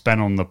time spent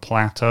on the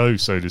plateau,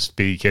 so to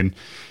speak. And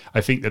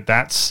I think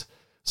that's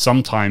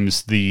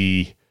sometimes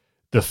the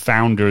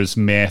founder's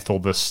myth, or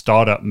the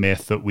startup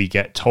myth that we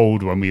get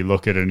told when we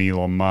look at an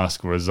Elon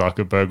Musk or a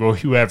Zuckerberg or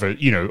whoever,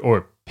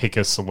 or pick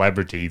a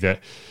celebrity,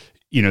 that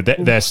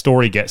their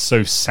story gets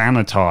so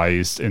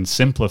sanitized and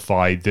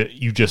simplified that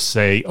you just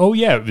say, oh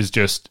yeah, it was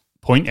just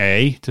point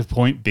A to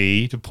point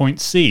B to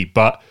point C.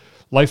 But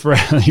life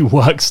rarely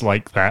works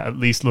like that, at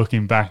least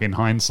looking back in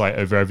hindsight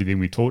over everything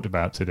we talked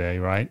about today,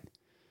 right?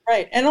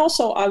 Right. And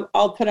also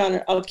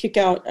I'll kick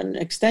out an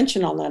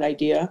extension on that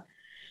idea,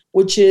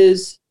 which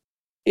is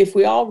if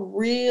we all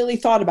really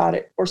thought about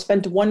it or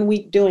spent 1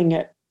 week doing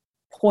it,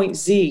 point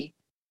Z,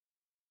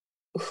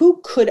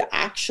 who could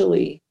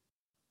actually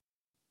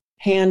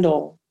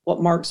handle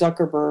what Mark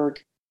Zuckerberg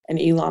and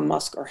Elon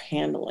Musk are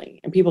handling?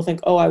 And people think,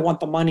 oh, I want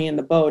the money in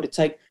the boat. It's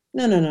like,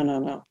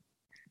 no.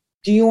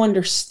 Do you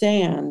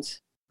understand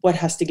what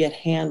has to get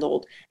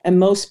handled? And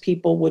most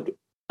people would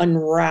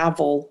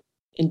unravel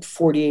in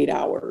 48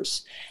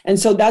 hours. And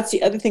so that's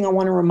the other thing I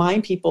want to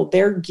remind people.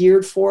 They're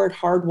geared for it,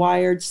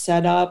 hardwired,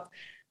 set up.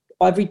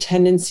 Every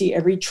tendency,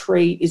 every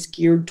trait is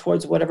geared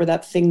towards whatever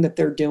that thing that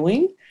they're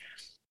doing.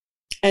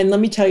 And let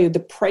me tell you, the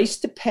price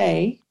to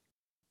pay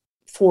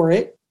for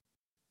it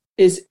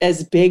is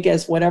as big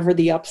as whatever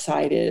the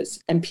upside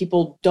is. And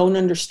people don't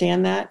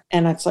understand that.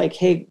 And it's like,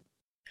 hey,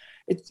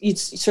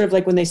 it's sort of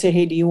like when they say,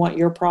 hey, do you want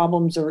your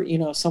problems or,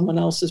 someone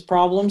else's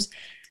problems?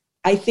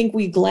 I think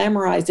we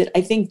glamorize it.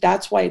 I think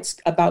that's why it's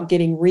about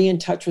getting in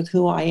touch with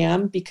who I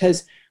am,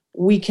 because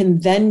we can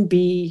then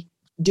be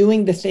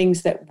doing the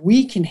things that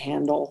we can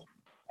handle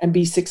and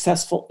be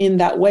successful in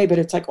that way. But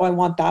it's like, oh, I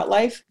want that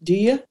life. Do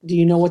you? Do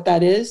you know what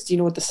that is? Do you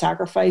know what the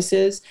sacrifice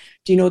is?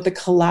 Do you know what the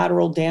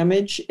collateral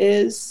damage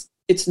is?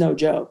 It's no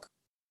joke.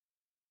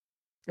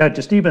 Yeah,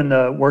 just even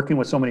working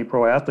with so many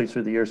pro athletes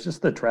through the years,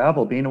 just the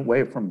travel, being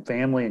away from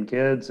family and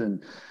kids,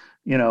 and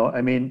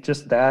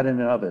just that in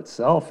and of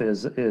itself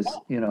is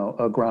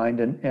a grind.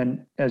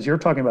 And as you're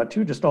talking about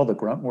too, just all the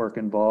grunt work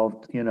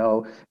involved.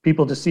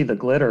 People just see the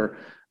glitter.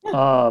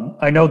 Yeah.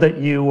 I know that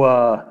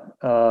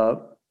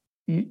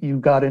you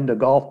got into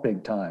golf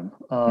big time,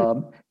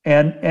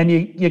 and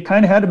you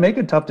kind of had to make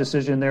a tough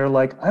decision there.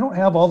 Like, I don't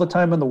have all the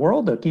time in the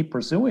world to keep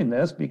pursuing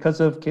this because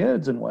of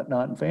kids and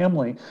whatnot and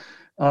family.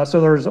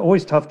 So there's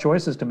always tough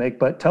choices to make.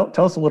 But tell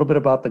us a little bit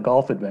about the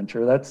golf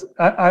adventure.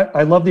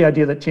 I love the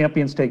idea that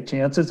champions take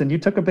chances, and you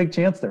took a big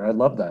chance there. I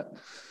love that.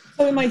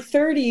 So in my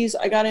 30s,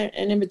 I got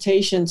an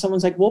invitation.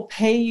 Someone's like, we'll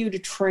pay you to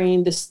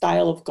train this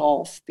style of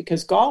golf,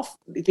 because golf,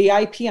 the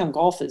IP on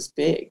golf is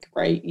big,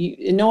 right?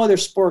 In no other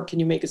sport can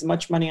you make as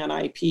much money on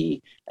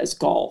IP as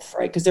golf,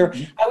 right? Because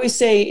I always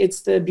say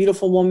it's the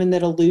beautiful woman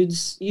that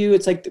eludes you.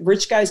 It's like the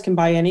rich guys can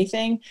buy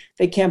anything.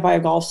 They can't buy a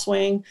golf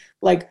swing.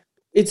 Like,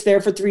 it's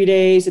there for 3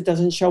 days. It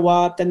doesn't show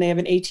up. Then they have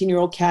an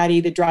 18-year-old caddy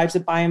that drives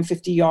it by him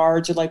 50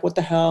 yards. You're like, what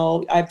the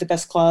hell? I have the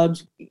best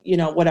clubs,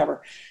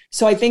 whatever.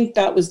 So I think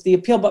that was the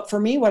appeal. But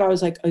for me, what I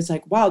was like,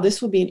 wow, this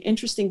would be an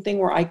interesting thing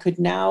where I could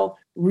now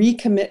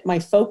recommit my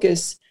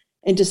focus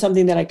into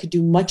something that I could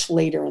do much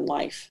later in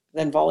life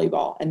than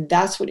volleyball. And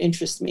that's what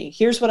interests me.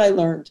 Here's what I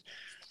learned.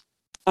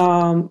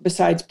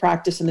 Besides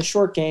practice in the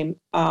short game,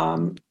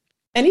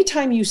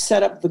 anytime you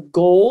set up the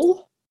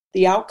goal,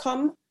 the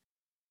outcome,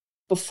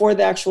 before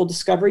the actual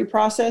discovery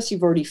process,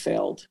 you've already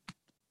failed.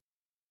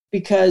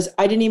 Because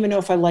I didn't even know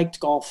if I liked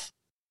golf.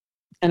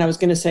 And I was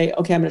going to say,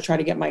 okay, I'm going to try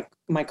to get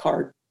my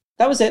card.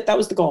 That was it. That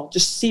was the goal.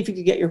 Just see if you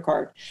could get your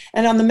card.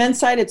 And on the men's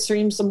side, it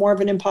seems more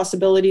of an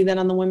impossibility than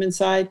on the women's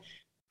side.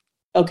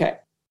 Okay.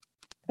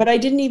 But I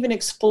didn't even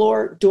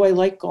explore, do I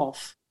like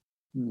golf?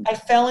 I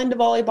fell into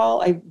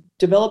volleyball. I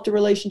developed a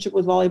relationship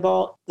with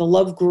volleyball. The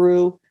love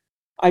grew.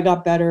 I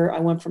got better. I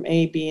went from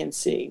A, B, and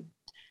C.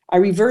 I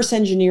reverse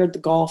engineered the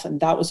golf, and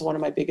that was one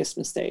of my biggest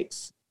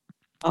mistakes.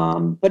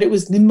 But it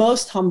was the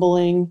most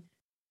humbling,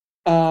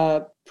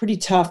 pretty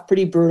tough,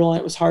 pretty brutal. And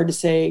it was hard to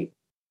say,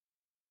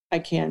 I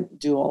can't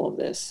do all of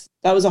this.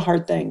 That was a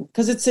hard thing,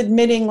 because it's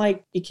admitting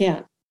like you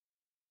can't.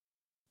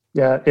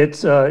 Yeah,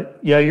 it's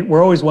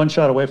we're always one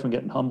shot away from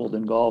getting humbled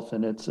in golf,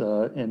 and it's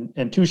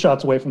and 2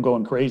 shots away from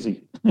going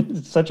crazy.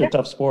 It's such a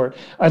tough sport.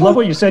 I love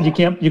what you said.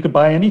 You could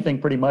buy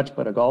anything pretty much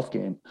but a golf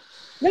game.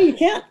 No, you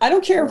can't. I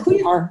don't care who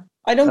you are.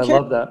 I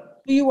love that.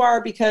 Who you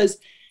are, because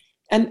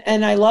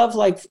and I love,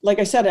 like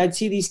I said, I'd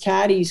see these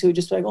caddies who would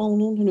just be like, oh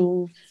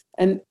no,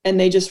 and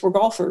they just were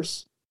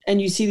golfers. And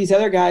you see these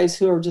other guys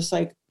who are just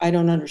like, I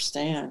don't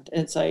understand.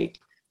 And it's like,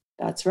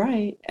 that's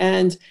right.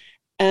 And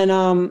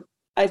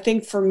I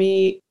think for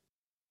me,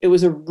 it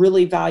was a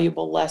really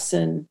valuable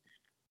lesson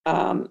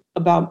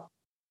about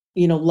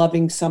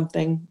loving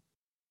something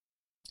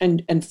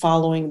and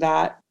following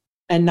that.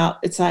 And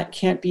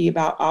can't be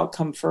about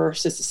outcome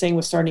first. It's the same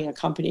with starting a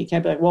company. You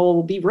can't be like, well,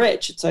 we'll be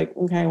rich. It's like,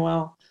 okay,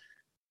 well,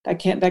 that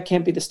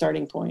can't be the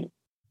starting point.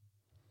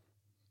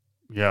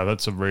 Yeah,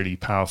 that's a really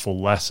powerful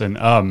lesson.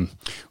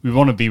 We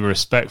want to be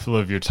respectful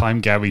of your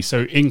time, Gabby.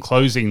 So in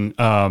closing,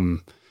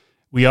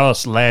 we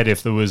asked Led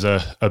if there was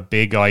a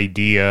big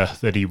idea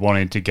that he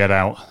wanted to get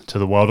out to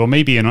the world, or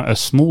maybe a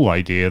small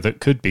idea that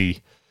could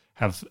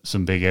have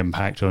some big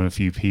impact on a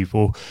few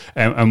people.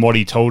 And what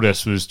he told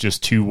us was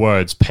just 2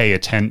 words: pay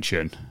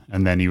attention.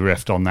 And then he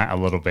riffed on that a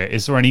little bit.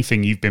 Is there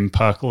anything you've been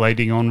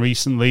percolating on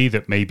recently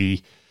that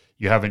maybe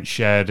you haven't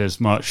shared as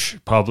much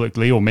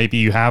publicly, or maybe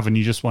you have and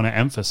you just want to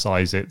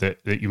emphasize it,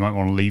 that you might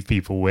want to leave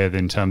people with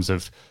in terms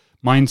of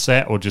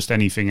mindset, or just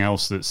anything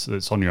else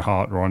that's on your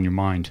heart or on your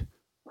mind?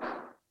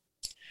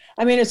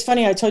 I mean, it's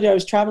funny. I told you I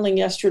was traveling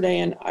yesterday,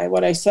 and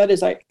what I said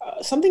is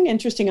something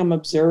interesting I'm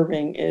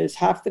observing is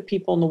half the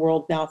people in the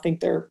world now think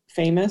they're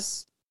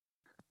famous.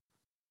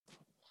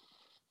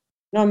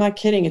 No, I'm not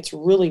kidding. It's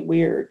really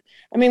weird.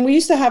 I mean, we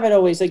used to have it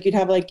always, like you'd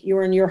have like, you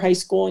were in your high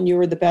school and you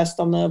were the best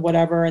on the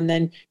whatever, and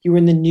then you were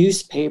in the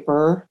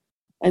newspaper.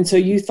 And so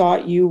you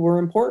thought you were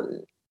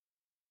important.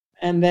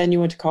 And then you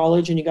went to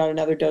college and you got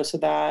another dose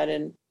of that.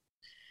 And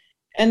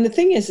the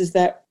thing is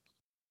that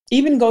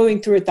even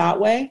going through it that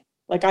way,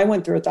 like I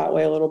went through it that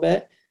way a little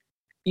bit,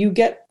 you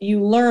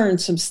learn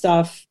some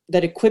stuff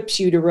that equips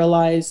you to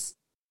realize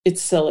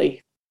it's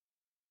silly.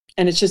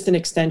 And it's just an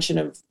extension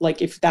of,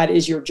 like, if that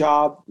is your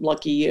job,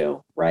 lucky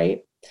you,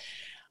 right?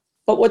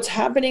 But what's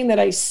happening that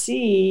I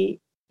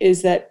see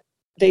is that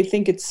they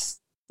think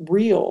it's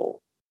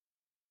real.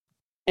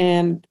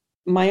 And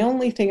my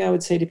only thing I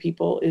would say to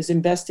people is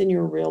invest in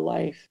your real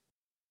life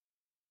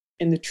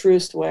in the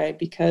truest way,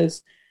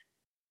 because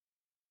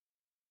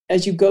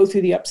as you go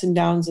through the ups and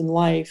downs in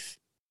life,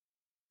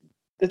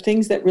 the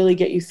things that really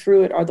get you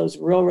through it are those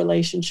real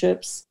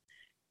relationships,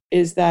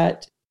 is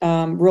that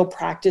real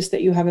practice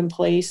that you have in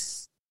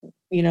place.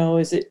 You know,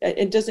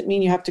 it doesn't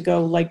mean you have to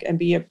go like and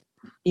be a,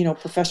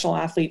 professional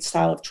athlete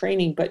style of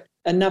training, but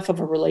enough of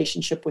a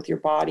relationship with your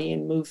body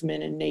and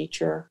movement and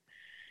nature,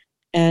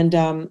 and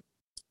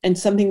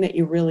something that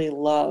you really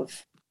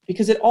love,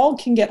 because it all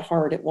can get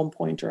hard at one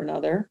point or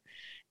another.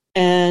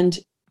 And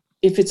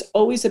if it's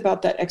always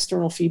about that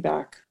external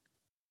feedback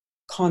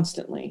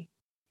constantly,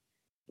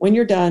 when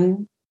you're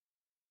done,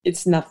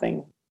 it's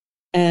nothing.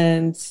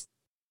 And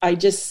I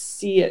just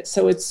see it.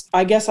 So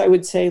I guess I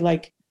would say,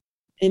 like,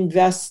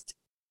 invest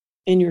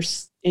in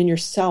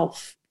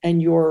yourself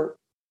and your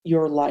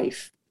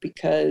life,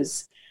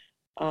 because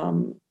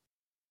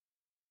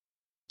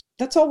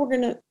that's all we're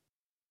going to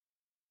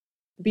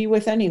be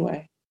with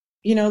anyway.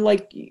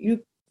 Like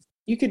you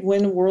could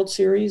win a World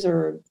Series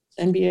or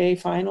NBA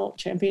final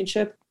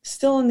championship.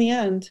 Still, in the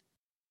end,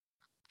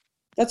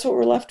 that's what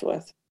we're left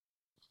with.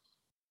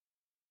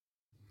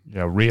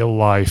 Yeah, real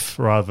life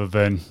rather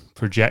than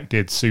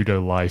projected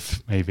pseudo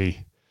life,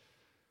 maybe.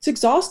 It's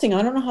exhausting.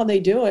 I don't know how they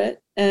do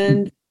it.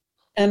 And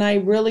I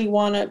really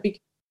want to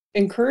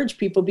encourage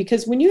people,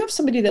 because when you have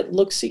somebody that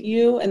looks at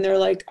you and they're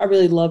like, I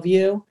really love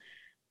you,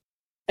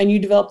 and you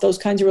develop those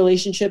kinds of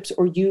relationships,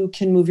 or you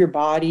can move your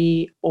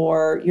body,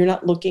 or you're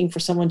not looking for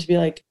someone to be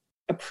like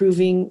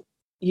approving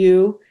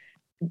you,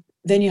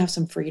 then you have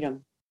some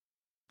freedom.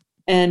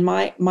 And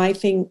my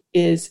thing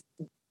is,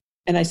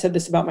 and I said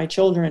this about my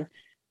children,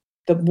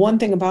 the one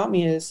thing about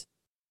me is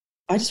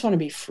I just want to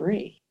be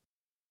free.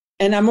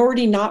 And I'm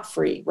already not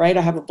free, right?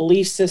 I have a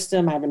belief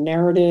system. I have a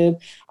narrative.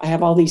 I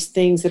have all these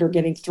things that are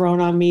getting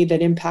thrown on me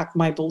that impact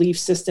my belief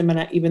system.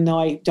 And even though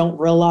I don't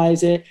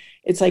realize it,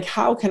 it's like,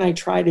 how can I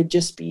try to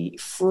just be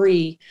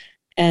free?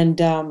 And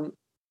that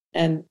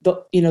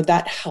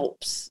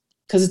helps,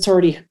 because it's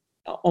already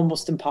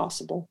almost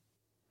impossible.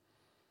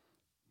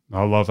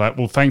 I love that.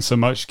 Well, thanks so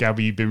much,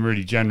 Gabby. You've been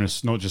really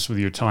generous, not just with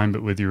your time,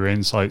 but with your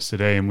insights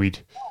today. And we'd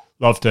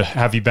love to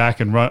have you back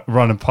and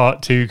run a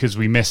part 2, because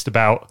we missed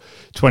about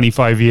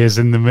 25 years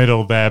in the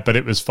middle there, but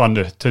it was fun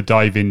to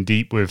dive in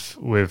deep with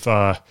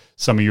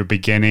some of your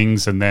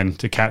beginnings, and then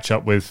to catch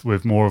up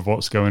with more of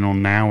what's going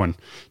on now, and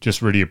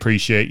just really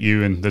appreciate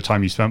you and the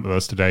time you spent with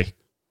us today.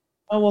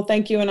 Oh, well,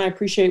 thank you. And I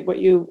appreciate what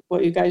you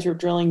guys are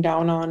drilling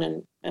down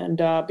on,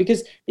 and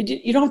because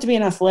you don't have to be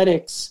in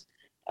athletics.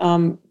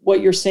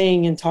 What you're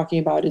saying and talking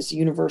about is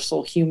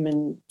universal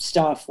human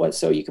stuff,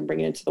 so you can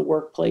bring it into the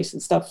workplace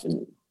and stuff,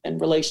 and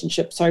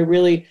relationships. So I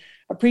really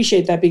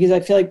appreciate that, because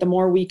I feel like the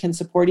more we can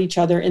support each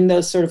other in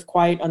those sort of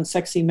quiet,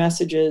 unsexy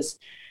messages,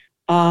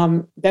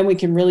 then we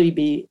can really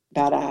be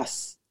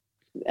badass.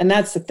 And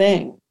that's the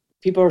thing.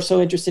 People are so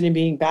interested in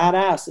being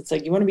badass. It's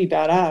like, you want to be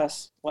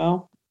badass?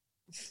 Well,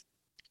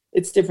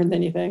 it's different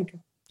than you think.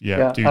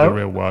 Yeah, do the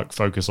real work.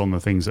 Focus on the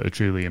things that are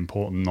truly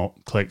important, not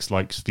clicks,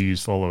 likes,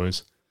 views,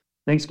 followers.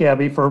 Thanks,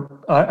 Gabby.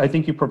 I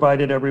think you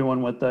provided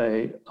everyone with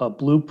a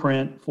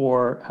blueprint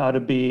for how to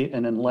be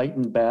an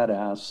enlightened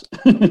badass.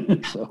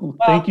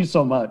 Thank you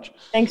so much.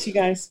 Thanks, you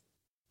guys.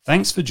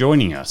 Thanks for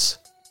joining us.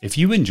 If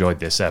you enjoyed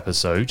this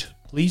episode,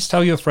 please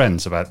tell your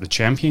friends about the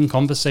Champion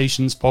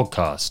Conversations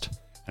podcast,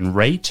 and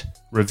rate,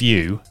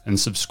 review, and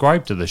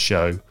subscribe to the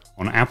show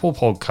on Apple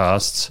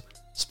Podcasts,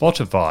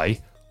 Spotify,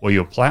 or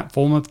your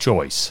platform of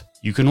choice.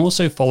 You can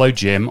also follow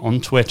Jim on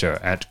Twitter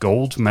at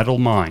Gold Medal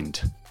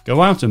Mind.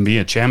 Go out and be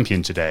a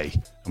champion today,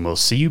 and we'll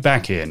see you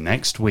back here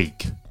next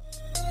week.